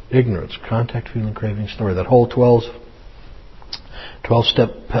 ignorance, contact, feeling, craving story, that whole 12-step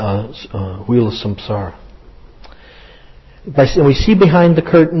wheel of samsara. We see behind the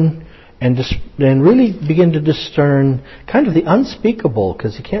curtain and really begin to discern kind of the unspeakable,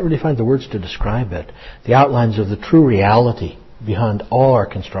 because you can't really find the words to describe it, the outlines of the true reality behind all our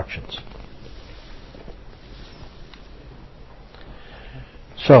constructions.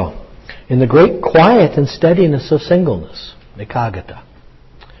 So, in the great quiet and steadiness of singleness, ekaggata,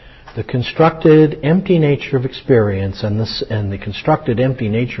 the constructed empty nature of experience and the constructed empty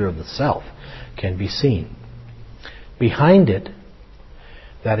nature of the self can be seen. Behind it,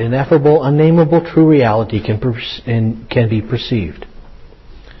 that ineffable, unnameable true reality can be perceived.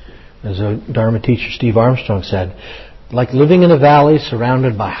 As a Dharma teacher, Steve Armstrong, said, like living in a valley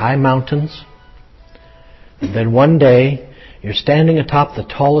surrounded by high mountains, and then one day you're standing atop the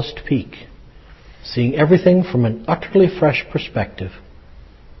tallest peak, seeing everything from an utterly fresh perspective.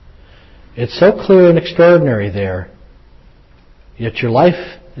 It's so clear and extraordinary there, yet your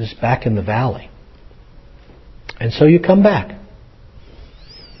life is back in the valley. And so you come back.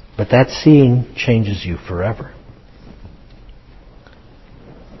 But that seeing changes you forever.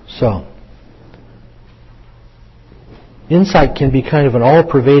 So, insight can be kind of an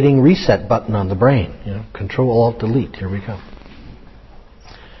all-pervading reset button on the brain. Control-Alt-Delete. Here we go.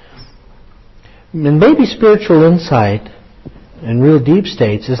 And maybe spiritual insight in real deep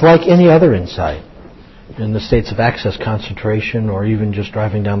states is like any other insight in the states of access, concentration, or even just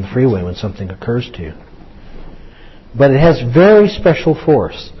driving down the freeway when something occurs to you. But it has very special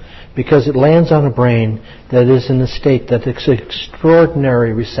force because it lands on a brain that is in a state that is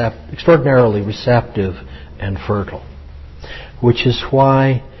extraordinarily receptive and fertile, which is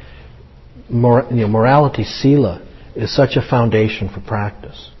why morality, sila, is such a foundation for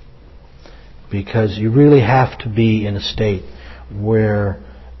practice. Because you really have to be in a state where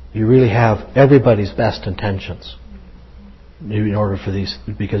you really have everybody's best intentions in order for these,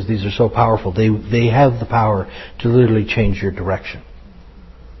 because these are so powerful. They have the power to literally change your direction.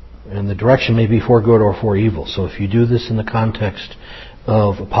 And the direction may be for good or for evil. So if you do this in the context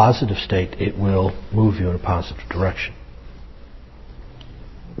of a positive state, it will move you in a positive direction.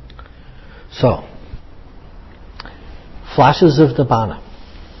 So, flashes of Nibbana.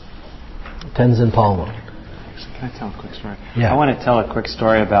 Tenzin Palmo. Can I tell a quick story? Yeah. I want to tell a quick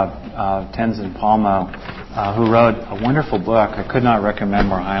story about Tenzin Palmo, who wrote a wonderful book I could not recommend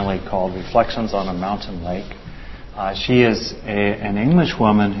more highly, called Reflections on a Mountain Lake. She is an English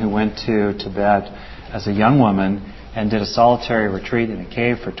woman who went to Tibet as a young woman and did a solitary retreat in a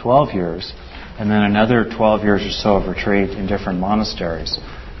cave for 12 years, and then another 12 years or so of retreat in different monasteries.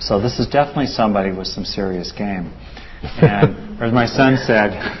 So this is definitely somebody with some serious game. And as my son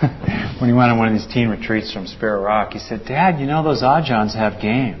said, when he went on one of these teen retreats from Spirit Rock, he said, "Dad, those Ajahns have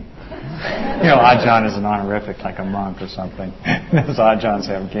game." Ajahn is an honorific, like a monk or something. Those Ajahns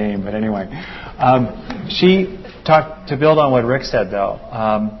have game. But anyway, she talked, to build on what Rick said, though,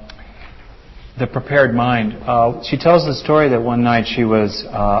 the prepared mind. She tells the story that one night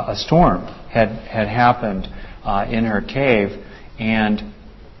a storm had happened in her cave, and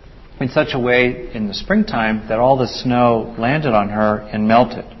in such a way in the springtime that all the snow landed on her and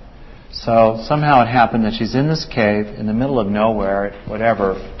melted. So somehow it happened that she's in this cave in the middle of nowhere,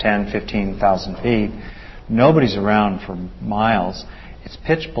 whatever, 10, 15,000 feet. Nobody's around for miles. It's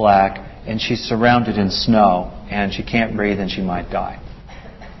pitch black, and she's surrounded in snow, and she can't breathe, and she might die.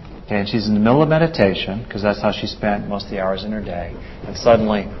 Okay, and she's in the middle of meditation, because that's how she spent most of the hours in her day, and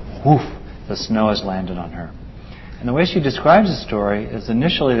suddenly, whoof, the snow has landed on her. And the way she describes the story is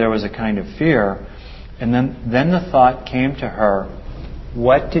initially there was a kind of fear, and then the thought came to her,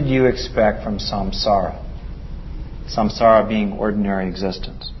 what did you expect from samsara? Samsara being ordinary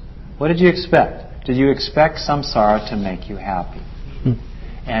existence. What did you expect? Did you expect samsara to make you happy?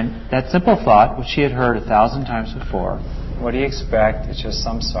 And that simple thought, which she had heard 1,000 times before, what do you expect? It's just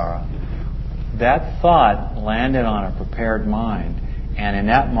samsara. That thought landed on a prepared mind, and in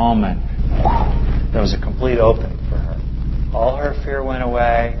that moment, there was a complete opening for her. All her fear went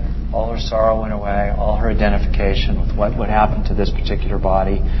away, all her sorrow went away, all her identification with what would happen to this particular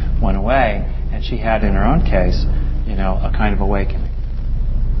body went away, and she had, in her own case, a kind of awakening.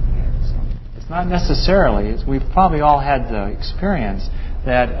 So it's not necessarily, we've probably all had the experience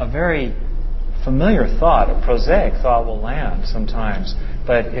that a very familiar thought, a prosaic thought, will land sometimes,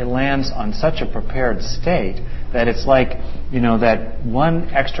 but it lands on such a prepared state that it's like, that one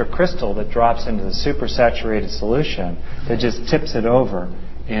extra crystal that drops into the supersaturated solution that just tips it over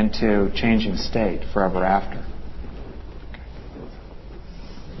into changing state forever after.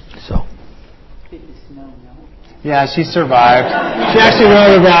 So. Yeah, she survived. She actually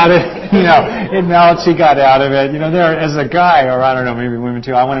wrote about it. It melts. She got out of it. There, as a guy, or I don't know, maybe women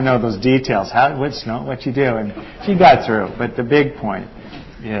too, I want to know those details. What you do, and she got through. But the big point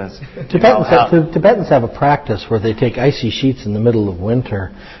is, Tibetans have a practice where they take icy sheets in the middle of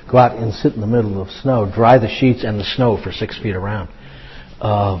winter, go out and sit in the middle of snow, dry the sheets and the snow for 6 feet around.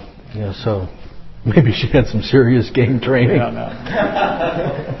 So maybe she had some serious game training. I don't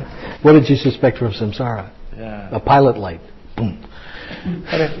know. What did you suspect from samsara? Yeah. A pilot light. Boom.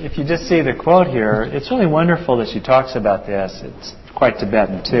 But if you just see the quote here, it's really wonderful that she talks about this. It's quite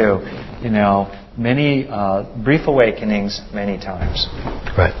Tibetan too. Many brief awakenings, many times.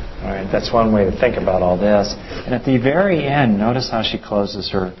 Right. All right. That's one way to think about all this. And at the very end, notice how she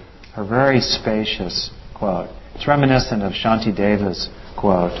closes her very spacious quote. It's reminiscent of Shantideva's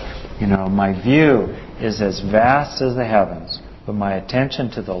quote. My view is as vast as the heavens, but my attention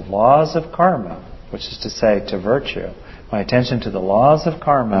to the laws of karma, which is to say to virtue, my attention to the laws of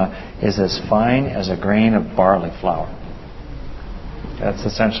karma is as fine as a grain of barley flour. That's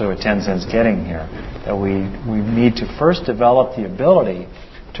essentially what Tenzin's getting here. That we need to first develop the ability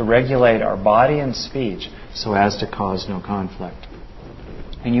to regulate our body and speech so as to cause no conflict.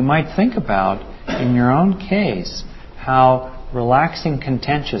 And you might think about, in your own case, how relaxing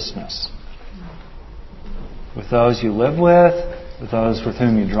contentiousness with those you live with those with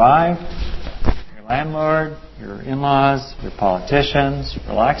whom you drive, your landlord, your in-laws, your politicians,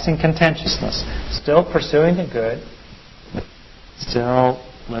 relaxing contentiousness, still pursuing the good, still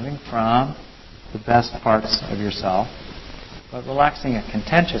living from the best parts of yourself, but relaxing a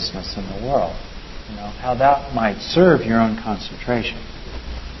contentiousness in the world. How that might serve your own concentration.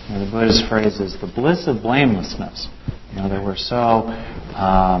 The Buddhist phrase is the bliss of blamelessness. That we're so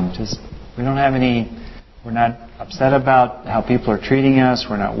we're not upset about how people are treating us.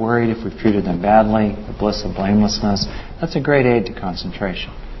 We're not worried if we've treated them badly. The bliss of blamelessness. That's a great aid to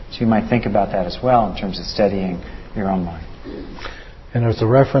concentration. So you might think about that as well in terms of steadying your own mind. And as a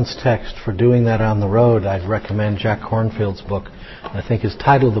reference text for doing that on the road, I'd recommend Jack Kornfield's book. I think his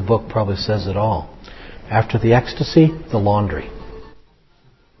title of the book probably says it all. After the ecstasy, the laundry.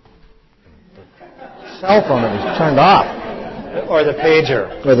 The cell phone was turned off. Or the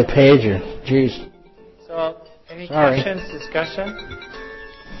pager. Or the pager. Jeez. So, any questions, discussion?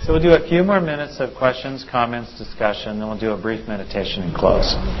 So we'll do a few more minutes of questions, comments, discussion, then we'll do a brief meditation and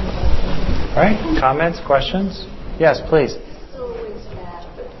close. All right? Comments, questions? Yes, please.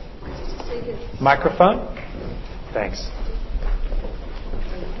 Microphone? Thanks.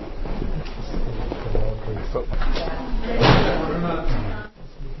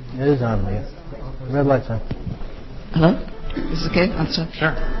 It is on, Leah. Red light's on. Hello? Is this okay? I'm sorry.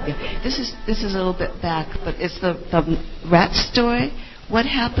 Sure. Yeah. This is a little bit back, but it's the rat story. What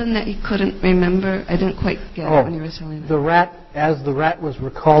happened that you couldn't remember? I didn't quite get it when you were telling it. As the rat was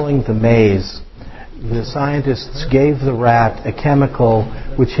recalling the maze, the scientists gave the rat a chemical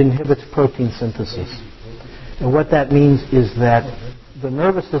which inhibits protein synthesis. And what that means is that the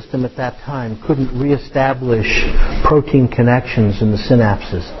nervous system at that time couldn't reestablish protein connections in the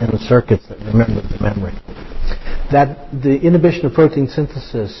synapses, in the circuits that remembered the memory. That the inhibition of protein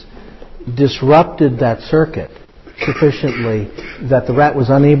synthesis disrupted that circuit sufficiently that the rat was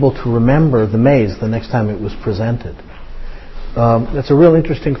unable to remember the maze the next time it was presented. That's a real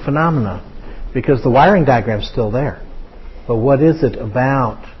interesting phenomenon because the wiring diagram's still there. But what is it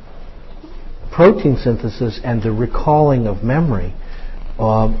about protein synthesis and the recalling of memory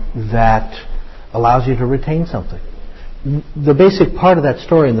that allows you to retain something? The basic part of that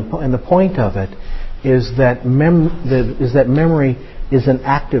story and the point of it is that memory is an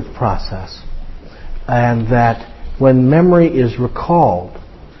active process, and that when memory is recalled,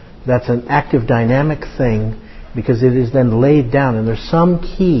 that's an active, dynamic thing because it is then laid down, and there's some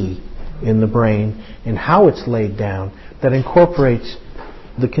key in the brain in how it's laid down that incorporates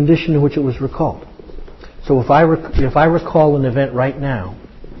the condition in which it was recalled. So if I recall an event right now,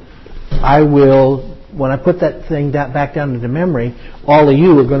 I will, when I put that thing back down into memory, all of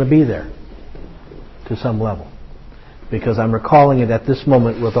you are going to be there to some level because I'm recalling it at this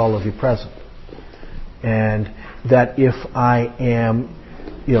moment with all of you present. And that if I am,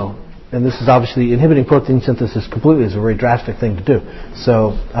 and this is obviously inhibiting protein synthesis completely is a very drastic thing to do.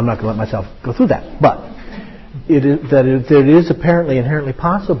 So I'm not going to let myself go through that. But it is apparently inherently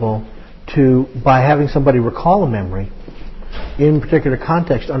possible to, by having somebody recall a memory in particular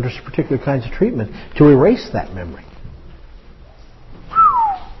context under particular kinds of treatment, to erase that memory.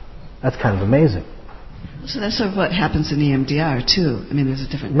 That's kind of amazing. So that's sort of what happens in EMDR too. I mean, there's a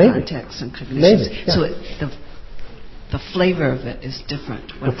different context and conditions. Maybe. Yeah. So the flavor of it is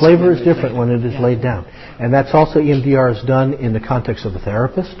different. The flavor is different when it is laid down. And that's also EMDR is done in the context of a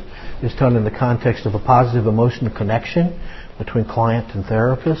therapist. It's done in the context of a positive emotional connection between client and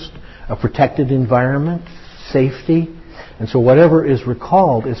therapist, a protected environment, safety. And so whatever is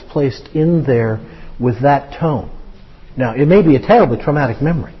recalled is placed in there with that tone. Now, it may be a terribly traumatic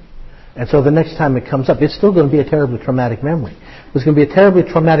memory. And so the next time it comes up, it's still going to be a terribly traumatic memory. It's going to be a terribly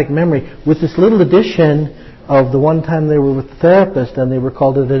traumatic memory with this little addition of the one time they were with the therapist and they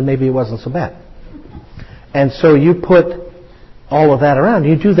recalled it and maybe it wasn't so bad. And so you put all of that around.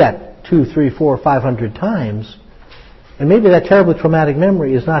 You do that 2, 3, 4, 500 times, and maybe that terribly traumatic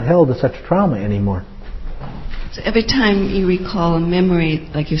memory is not held as such trauma anymore. So every time you recall a memory,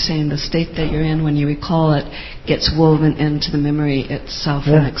 like you're saying, the state that you're in when you recall it gets woven into the memory itself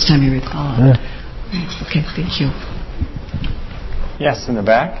the next time you recall it. Yeah. Okay, thank you. Yes, in the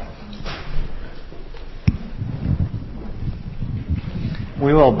back.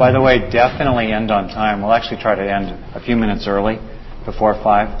 We will, by the way, definitely end on time. We'll actually try to end a few minutes early, before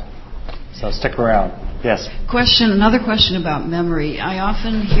 5. So stick around. Yes. Another question about memory. I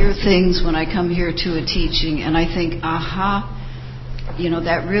often hear things when I come here to a teaching, and I think,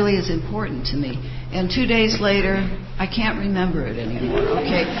 that really is important to me. And 2 days later, I can't remember it anymore.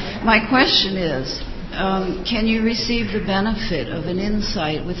 Okay. My question is, can you receive the benefit of an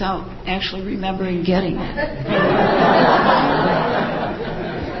insight without actually remembering getting it?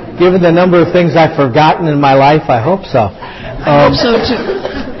 Given the number of things I've forgotten in my life, I hope so. I hope so too.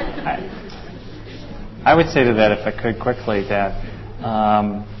 I would say to that, if I could quickly, that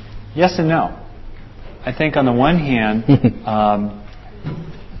yes and no. I think on the one hand, how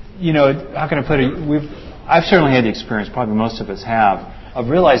can I put it? I've certainly had the experience, probably most of us have, of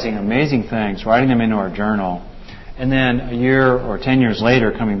realizing amazing things, writing them into our journal, and then a year or 10 years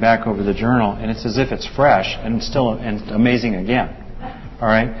later coming back over the journal, and it's as if it's fresh and still amazing again. All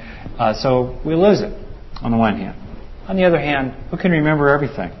right? So we lose it, on the one hand. On the other hand, who can remember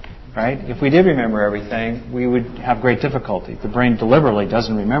everything? Right? If we did remember everything, we would have great difficulty. The brain deliberately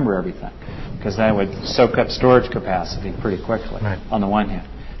doesn't remember everything because that would soak up storage capacity pretty quickly, on the one hand.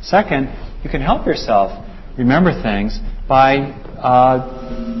 Second, you can help yourself remember things by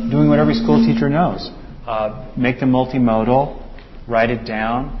doing what every school teacher knows. Make them multimodal, write it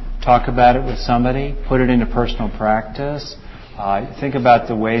down, talk about it with somebody, put it into personal practice. Think about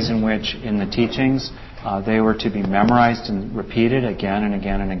the ways in which in the teachings they were to be memorized and repeated again and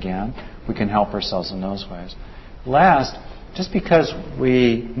again and again. We can help ourselves in those ways. Last, just because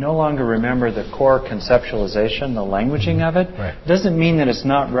we no longer remember the core conceptualization, the languaging of it, doesn't mean that it's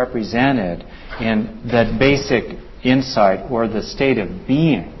not represented in that basic insight or the state of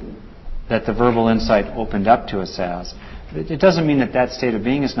being that the verbal insight opened up to us as. It doesn't mean that that state of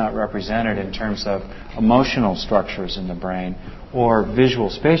being is not represented in terms of emotional structures in the brain or visual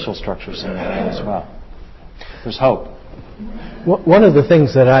spatial structures in the brain as well. There's hope. One of the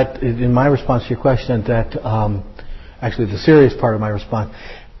things that in my response to your question, that actually the serious part of my response,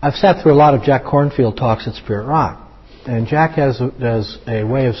 I've sat through a lot of Jack Kornfield talks at Spirit Rock. And Jack has a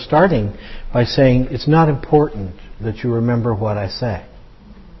way of starting by saying, it's not important that you remember what I say.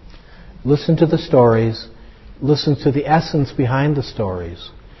 Listen to the stories, listen to the essence behind the stories,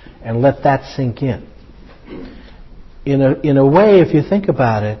 and let that sink in. In a way, if you think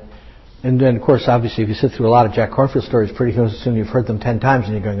about it, and then, of course, obviously, if you sit through a lot of Jack Kornfield stories, pretty soon you've heard them 10 times,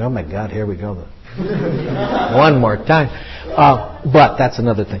 and you're going, oh my God, here we go. One more time. But that's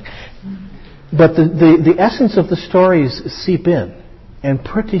another thing. But the essence of the stories seep in. And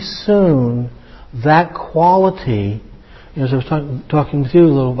pretty soon, that quality, as I was talking with you a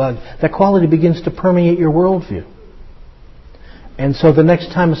little about, that quality begins to permeate your worldview. And so the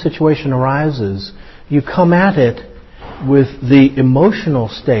next time a situation arises, you come at it with the emotional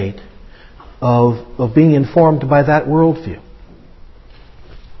state of being informed by that worldview.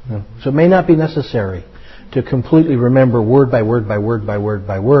 So it may not be necessary to completely remember word by word by word by word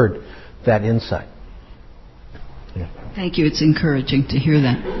by word that insight. Yeah. Thank you. It's encouraging to hear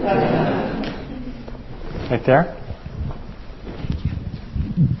that. Right there.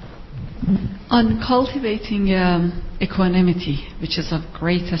 On cultivating equanimity, which is of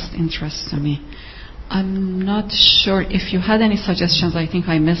greatest interest to me, I'm not sure if you had any suggestions. I think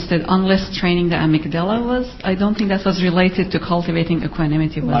I missed it. Unless training the amygdala was, I don't think that was related to cultivating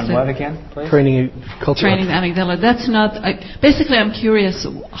equanimity, was it? On what again, please? Training the amygdala. That's not. Basically, I'm curious.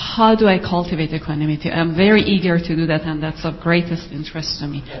 How do I cultivate equanimity? I'm very eager to do that, and that's of greatest interest to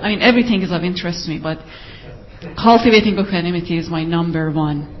me. I mean, everything is of interest to me, but cultivating equanimity is my number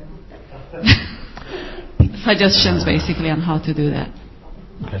one suggestions, basically, on how to do that.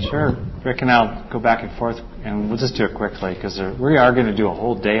 Okay, sure. Rick and I'll go back and forth, and we'll just do it quickly, because we are going to do a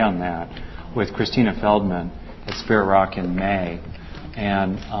whole day on that with Christina Feldman at Spirit Rock in May.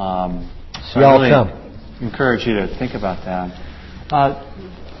 And so I really encourage you to think about that.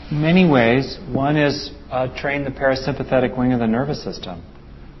 Many ways. One is train the parasympathetic wing of the nervous system.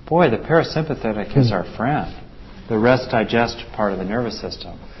 Boy, the parasympathetic is our friend. The rest-digest part of the nervous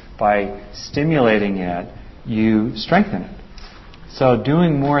system. By stimulating it, you strengthen it. So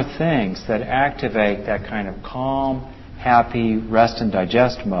doing more things that activate that kind of calm, happy, rest and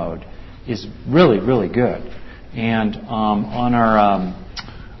digest mode is really, really good. And on our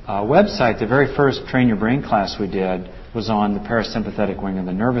website, the very first Train Your Brain class we did was on the parasympathetic wing of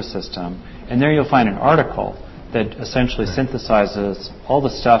the nervous system. And there you'll find an article that essentially synthesizes all the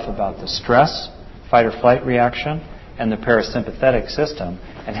stuff about the stress, fight or flight reaction, and the parasympathetic system,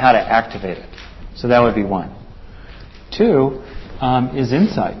 and how to activate it. So that would be one. Two is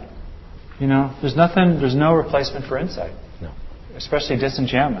insight. There's no replacement for insight. No. Especially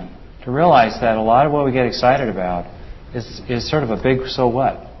disenchantment. To realize that a lot of what we get excited about is sort of a big so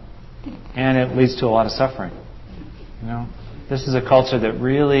what. And it leads to a lot of suffering. This is a culture that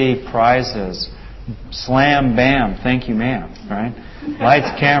really prizes slam, bam, thank you, ma'am, right?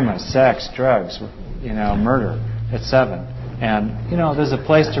 Lights, cameras, sex, drugs, murder at 7. And, there's a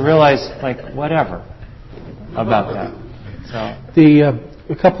place to realize, whatever about that. So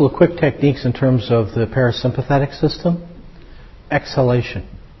a couple of quick techniques in terms of the parasympathetic system. Exhalation.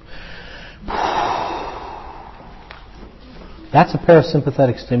 That's a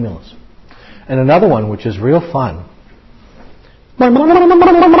parasympathetic stimulus. And another one, which is real fun. I'm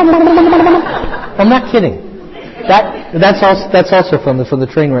not kidding. That's also from the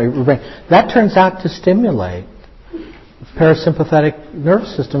Train Your Brain. That turns out to stimulate parasympathetic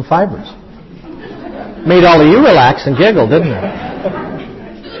nervous system fibers. Made all of you relax and giggle, didn't it?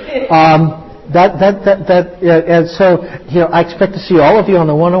 And so I expect to see all of you on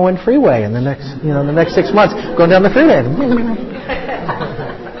the 101 freeway in the next 6 months, going down the freeway.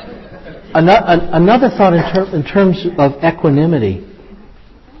 Another thought in terms of equanimity,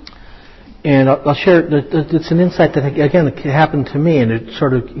 and I'll share. It's an insight that again it happened to me, and it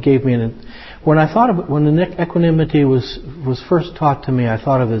sort of gave me when the equanimity was first taught to me, I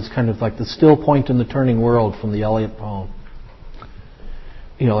thought of it as kind of like the still point in the turning world from the Eliot poem.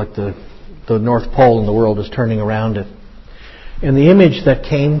 Like the North Pole and the world is turning around it. And the image that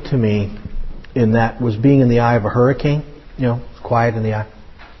came to me in that was being in the eye of a hurricane. It's quiet in the eye.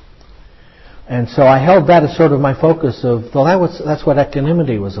 And so I held that as sort of my focus of, that's what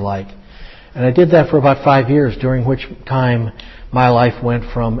equanimity was like. And I did that for about 5 years, during which time my life went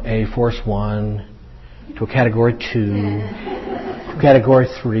from a Force 1 to a Category 2, to a Category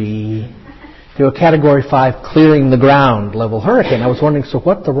 3, to a Category 5 clearing the ground level hurricane. I was wondering, so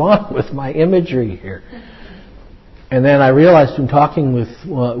what's wrong with my imagery here? And then I realized in talking with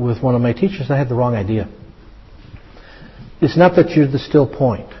one of my teachers, I had the wrong idea. It's not that you're the still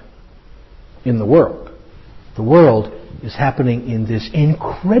point in the world. The world is happening in this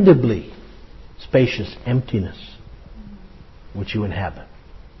incredibly spacious emptiness which you inhabit.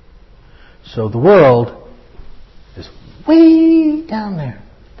 So the world is way down there,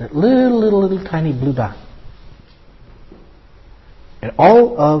 that little tiny blue dot. And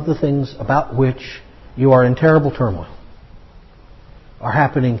all of the things about which you are in terrible turmoil are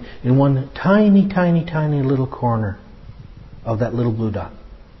happening in one tiny little corner of that little blue dot.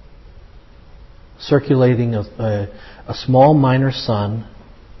 Circulating a small minor sun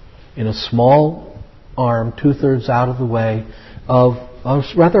in a small arm, 2/3 out of the way, of a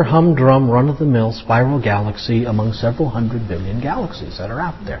rather humdrum, run-of-the-mill spiral galaxy among several 100 billion galaxies that are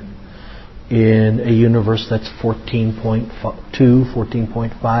out there in a universe that's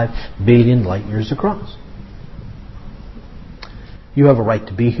 14.5 billion light years across. You have a right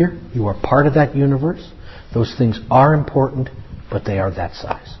to be here. You are part of that universe. Those things are important, but they are that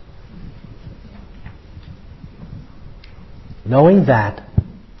size. Knowing that,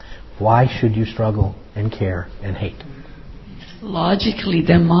 why should you struggle and care and hate? Logically,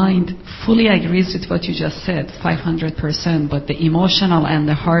 the mind fully agrees with what you just said, 500%, but the emotional and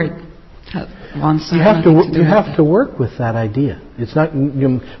the heart wants you have to work with that idea. It's not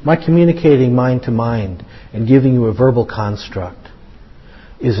my communicating mind to mind and giving you a verbal construct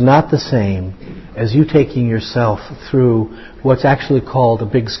is not the same as you taking yourself through what's actually called a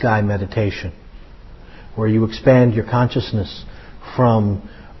big sky meditation, where you expand your consciousness from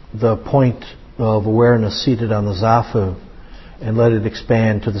the point of awareness seated on the zafu and let it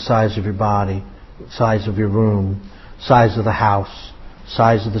expand to the size of your body, size of your room, size of the house,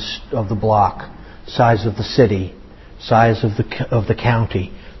 size of the block, size of the city, size of the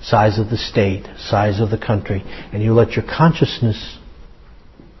county, size of the state, size of the country, and you let your consciousness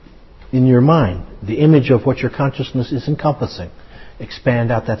in your mind, the image of what your consciousness is encompassing, expand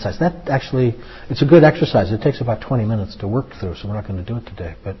out that size. That actually, it's a good exercise. It takes about 20 minutes to work through, so we're not going to do it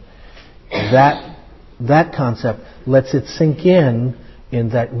today. But that concept lets it sink in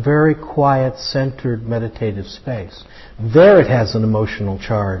that very quiet, centered, meditative space. There it has an emotional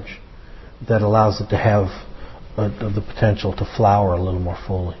charge that allows it to have the potential to flower a little more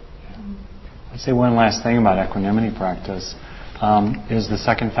fully. I'd say one last thing about equanimity practice is the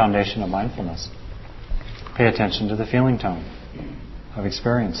second foundation of mindfulness. pay attention to the feeling tone of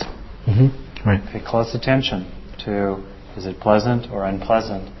experience. Right. Pay close attention to, is it pleasant or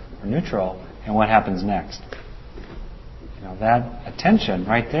unpleasant or neutral, and what happens next. That attention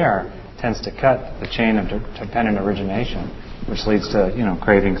right there tends to cut the chain of dependent origination, which leads to,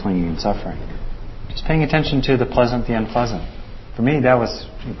 craving, clinging, and suffering. Just paying attention to the pleasant, the unpleasant. For me, that was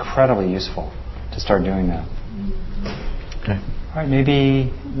incredibly useful to start doing that. Okay. All right, maybe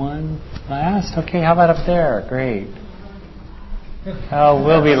one last. Okay, how about up there? Great. Oh,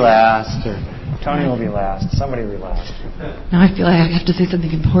 we'll be last, or Tony will be last. Somebody will be last. Now I feel like I have to say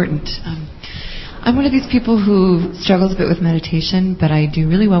something important. I'm one of these people who struggles a bit with meditation, but I do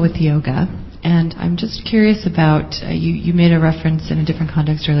really well with yoga. And I'm just curious about, you made a reference in a different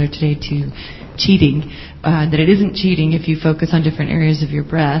context earlier today to cheating, that it isn't cheating if you focus on different areas of your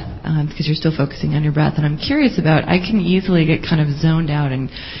breath, because you're still focusing on your breath. And I'm curious about, I can easily get kind of zoned out and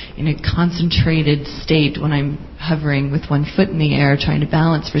in a concentrated state when I'm hovering with one foot in the air trying to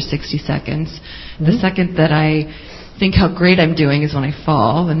balance for 60 seconds. The second that I think how great I'm doing is when I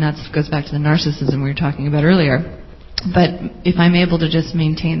fall, and that goes back to the narcissism we were talking about earlier. But if I'm able to just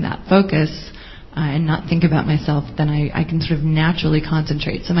maintain that focus and not think about myself, then I can sort of naturally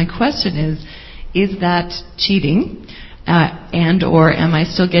concentrate. So my question is that cheating? And or am I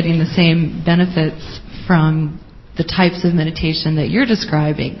still getting the same benefits from the types of meditation that you're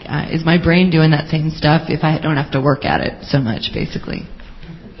describing? Is my brain doing that same stuff if I don't have to work at it so much, basically?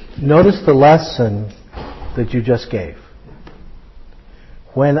 Notice the lesson that you just gave.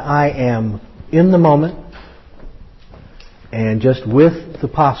 When I am in the moment and just with the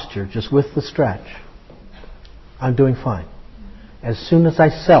posture, just with the stretch, I'm doing fine. As soon as I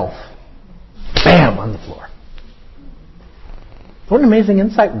self, bam, on the floor. What an amazing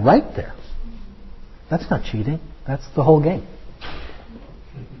insight right there. That's not cheating. That's the whole game.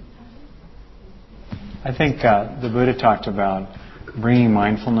 I think the Buddha talked about bringing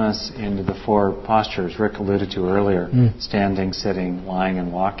mindfulness into the four postures Rick alluded to earlier, standing, sitting, lying,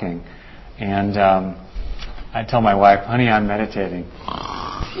 and walking. And I tell my wife, honey, I'm meditating.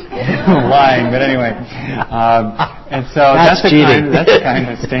 Lying, but anyway. And so that's the kind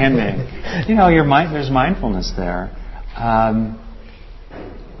of standing. There's mindfulness there.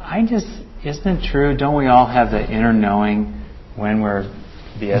 Isn't it true, don't we all have the inner knowing when we're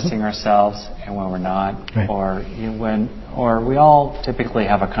BSing ourselves and when we're not? Right. Or we all typically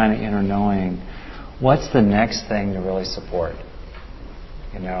have a kind of inner knowing, what's the next thing to really support?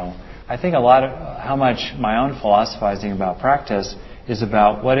 I think a lot of how much my own philosophizing about practice is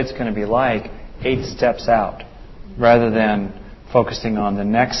about what it's going to be like 8 steps out, rather than focusing on the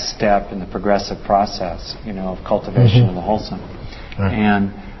next step in the progressive process, of cultivation of the wholesome. Right.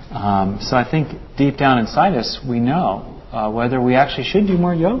 And so I think deep down inside us, we know whether we actually should do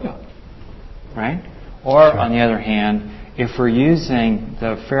more yoga, right? Or on the other hand, if we're using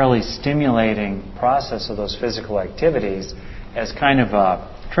the fairly stimulating process of those physical activities as kind of a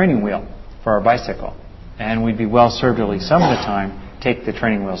training wheel for our bicycle, and we'd be well served at least some of the time, take the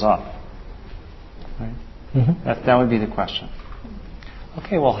training wheels off. Right? That would be the question.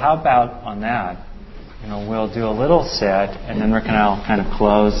 Okay, well, how about on that? We'll do a little set, and then Rick and I'll kind of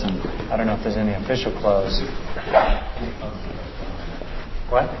close, and I don't know if there's any official close.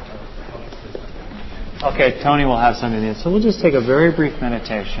 What? Okay, Tony will have something to do. So we'll just take a very brief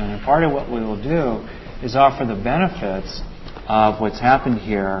meditation, and part of what we will do is offer the benefits of what's happened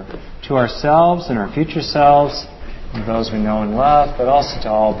here to ourselves and our future selves, and those we know and love, but also to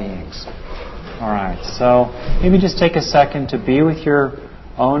all beings. All right, so maybe just take a second to be with your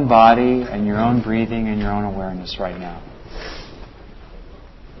own body and your own breathing and your own awareness right now.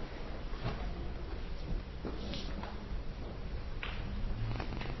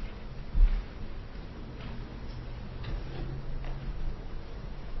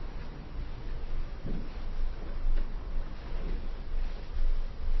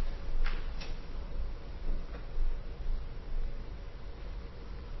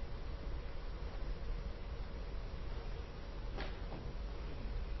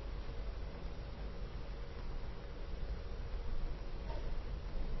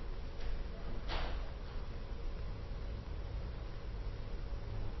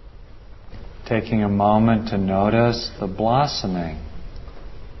 Taking a moment to notice the blossoming,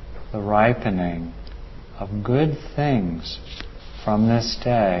 the ripening of good things from this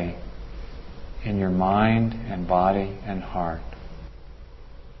day in your mind and body and heart.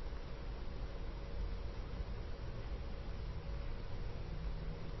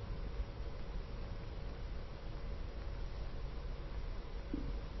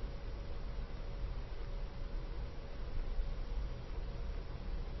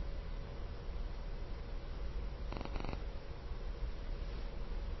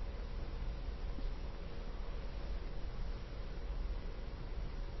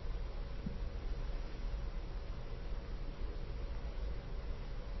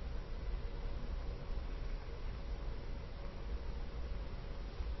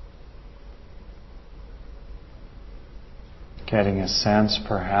 Getting a sense,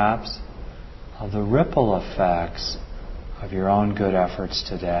 perhaps, of the ripple effects of your own good efforts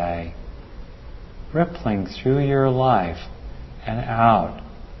today, rippling through your life and out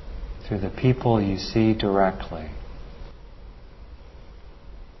through the people you see directly.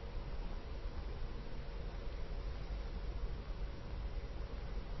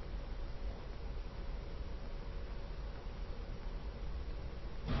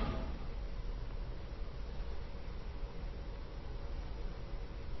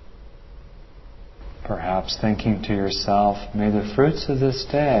 Perhaps thinking to yourself, may the fruits of this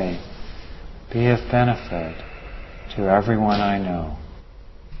day be of benefit to everyone I know.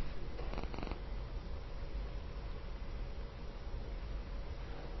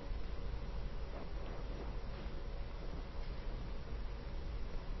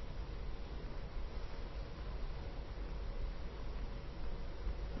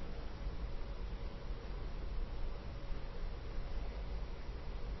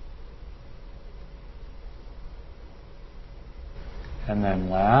 And then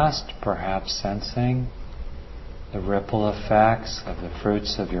last, perhaps sensing the ripple effects of the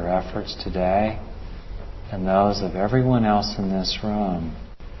fruits of your efforts today and those of everyone else in this room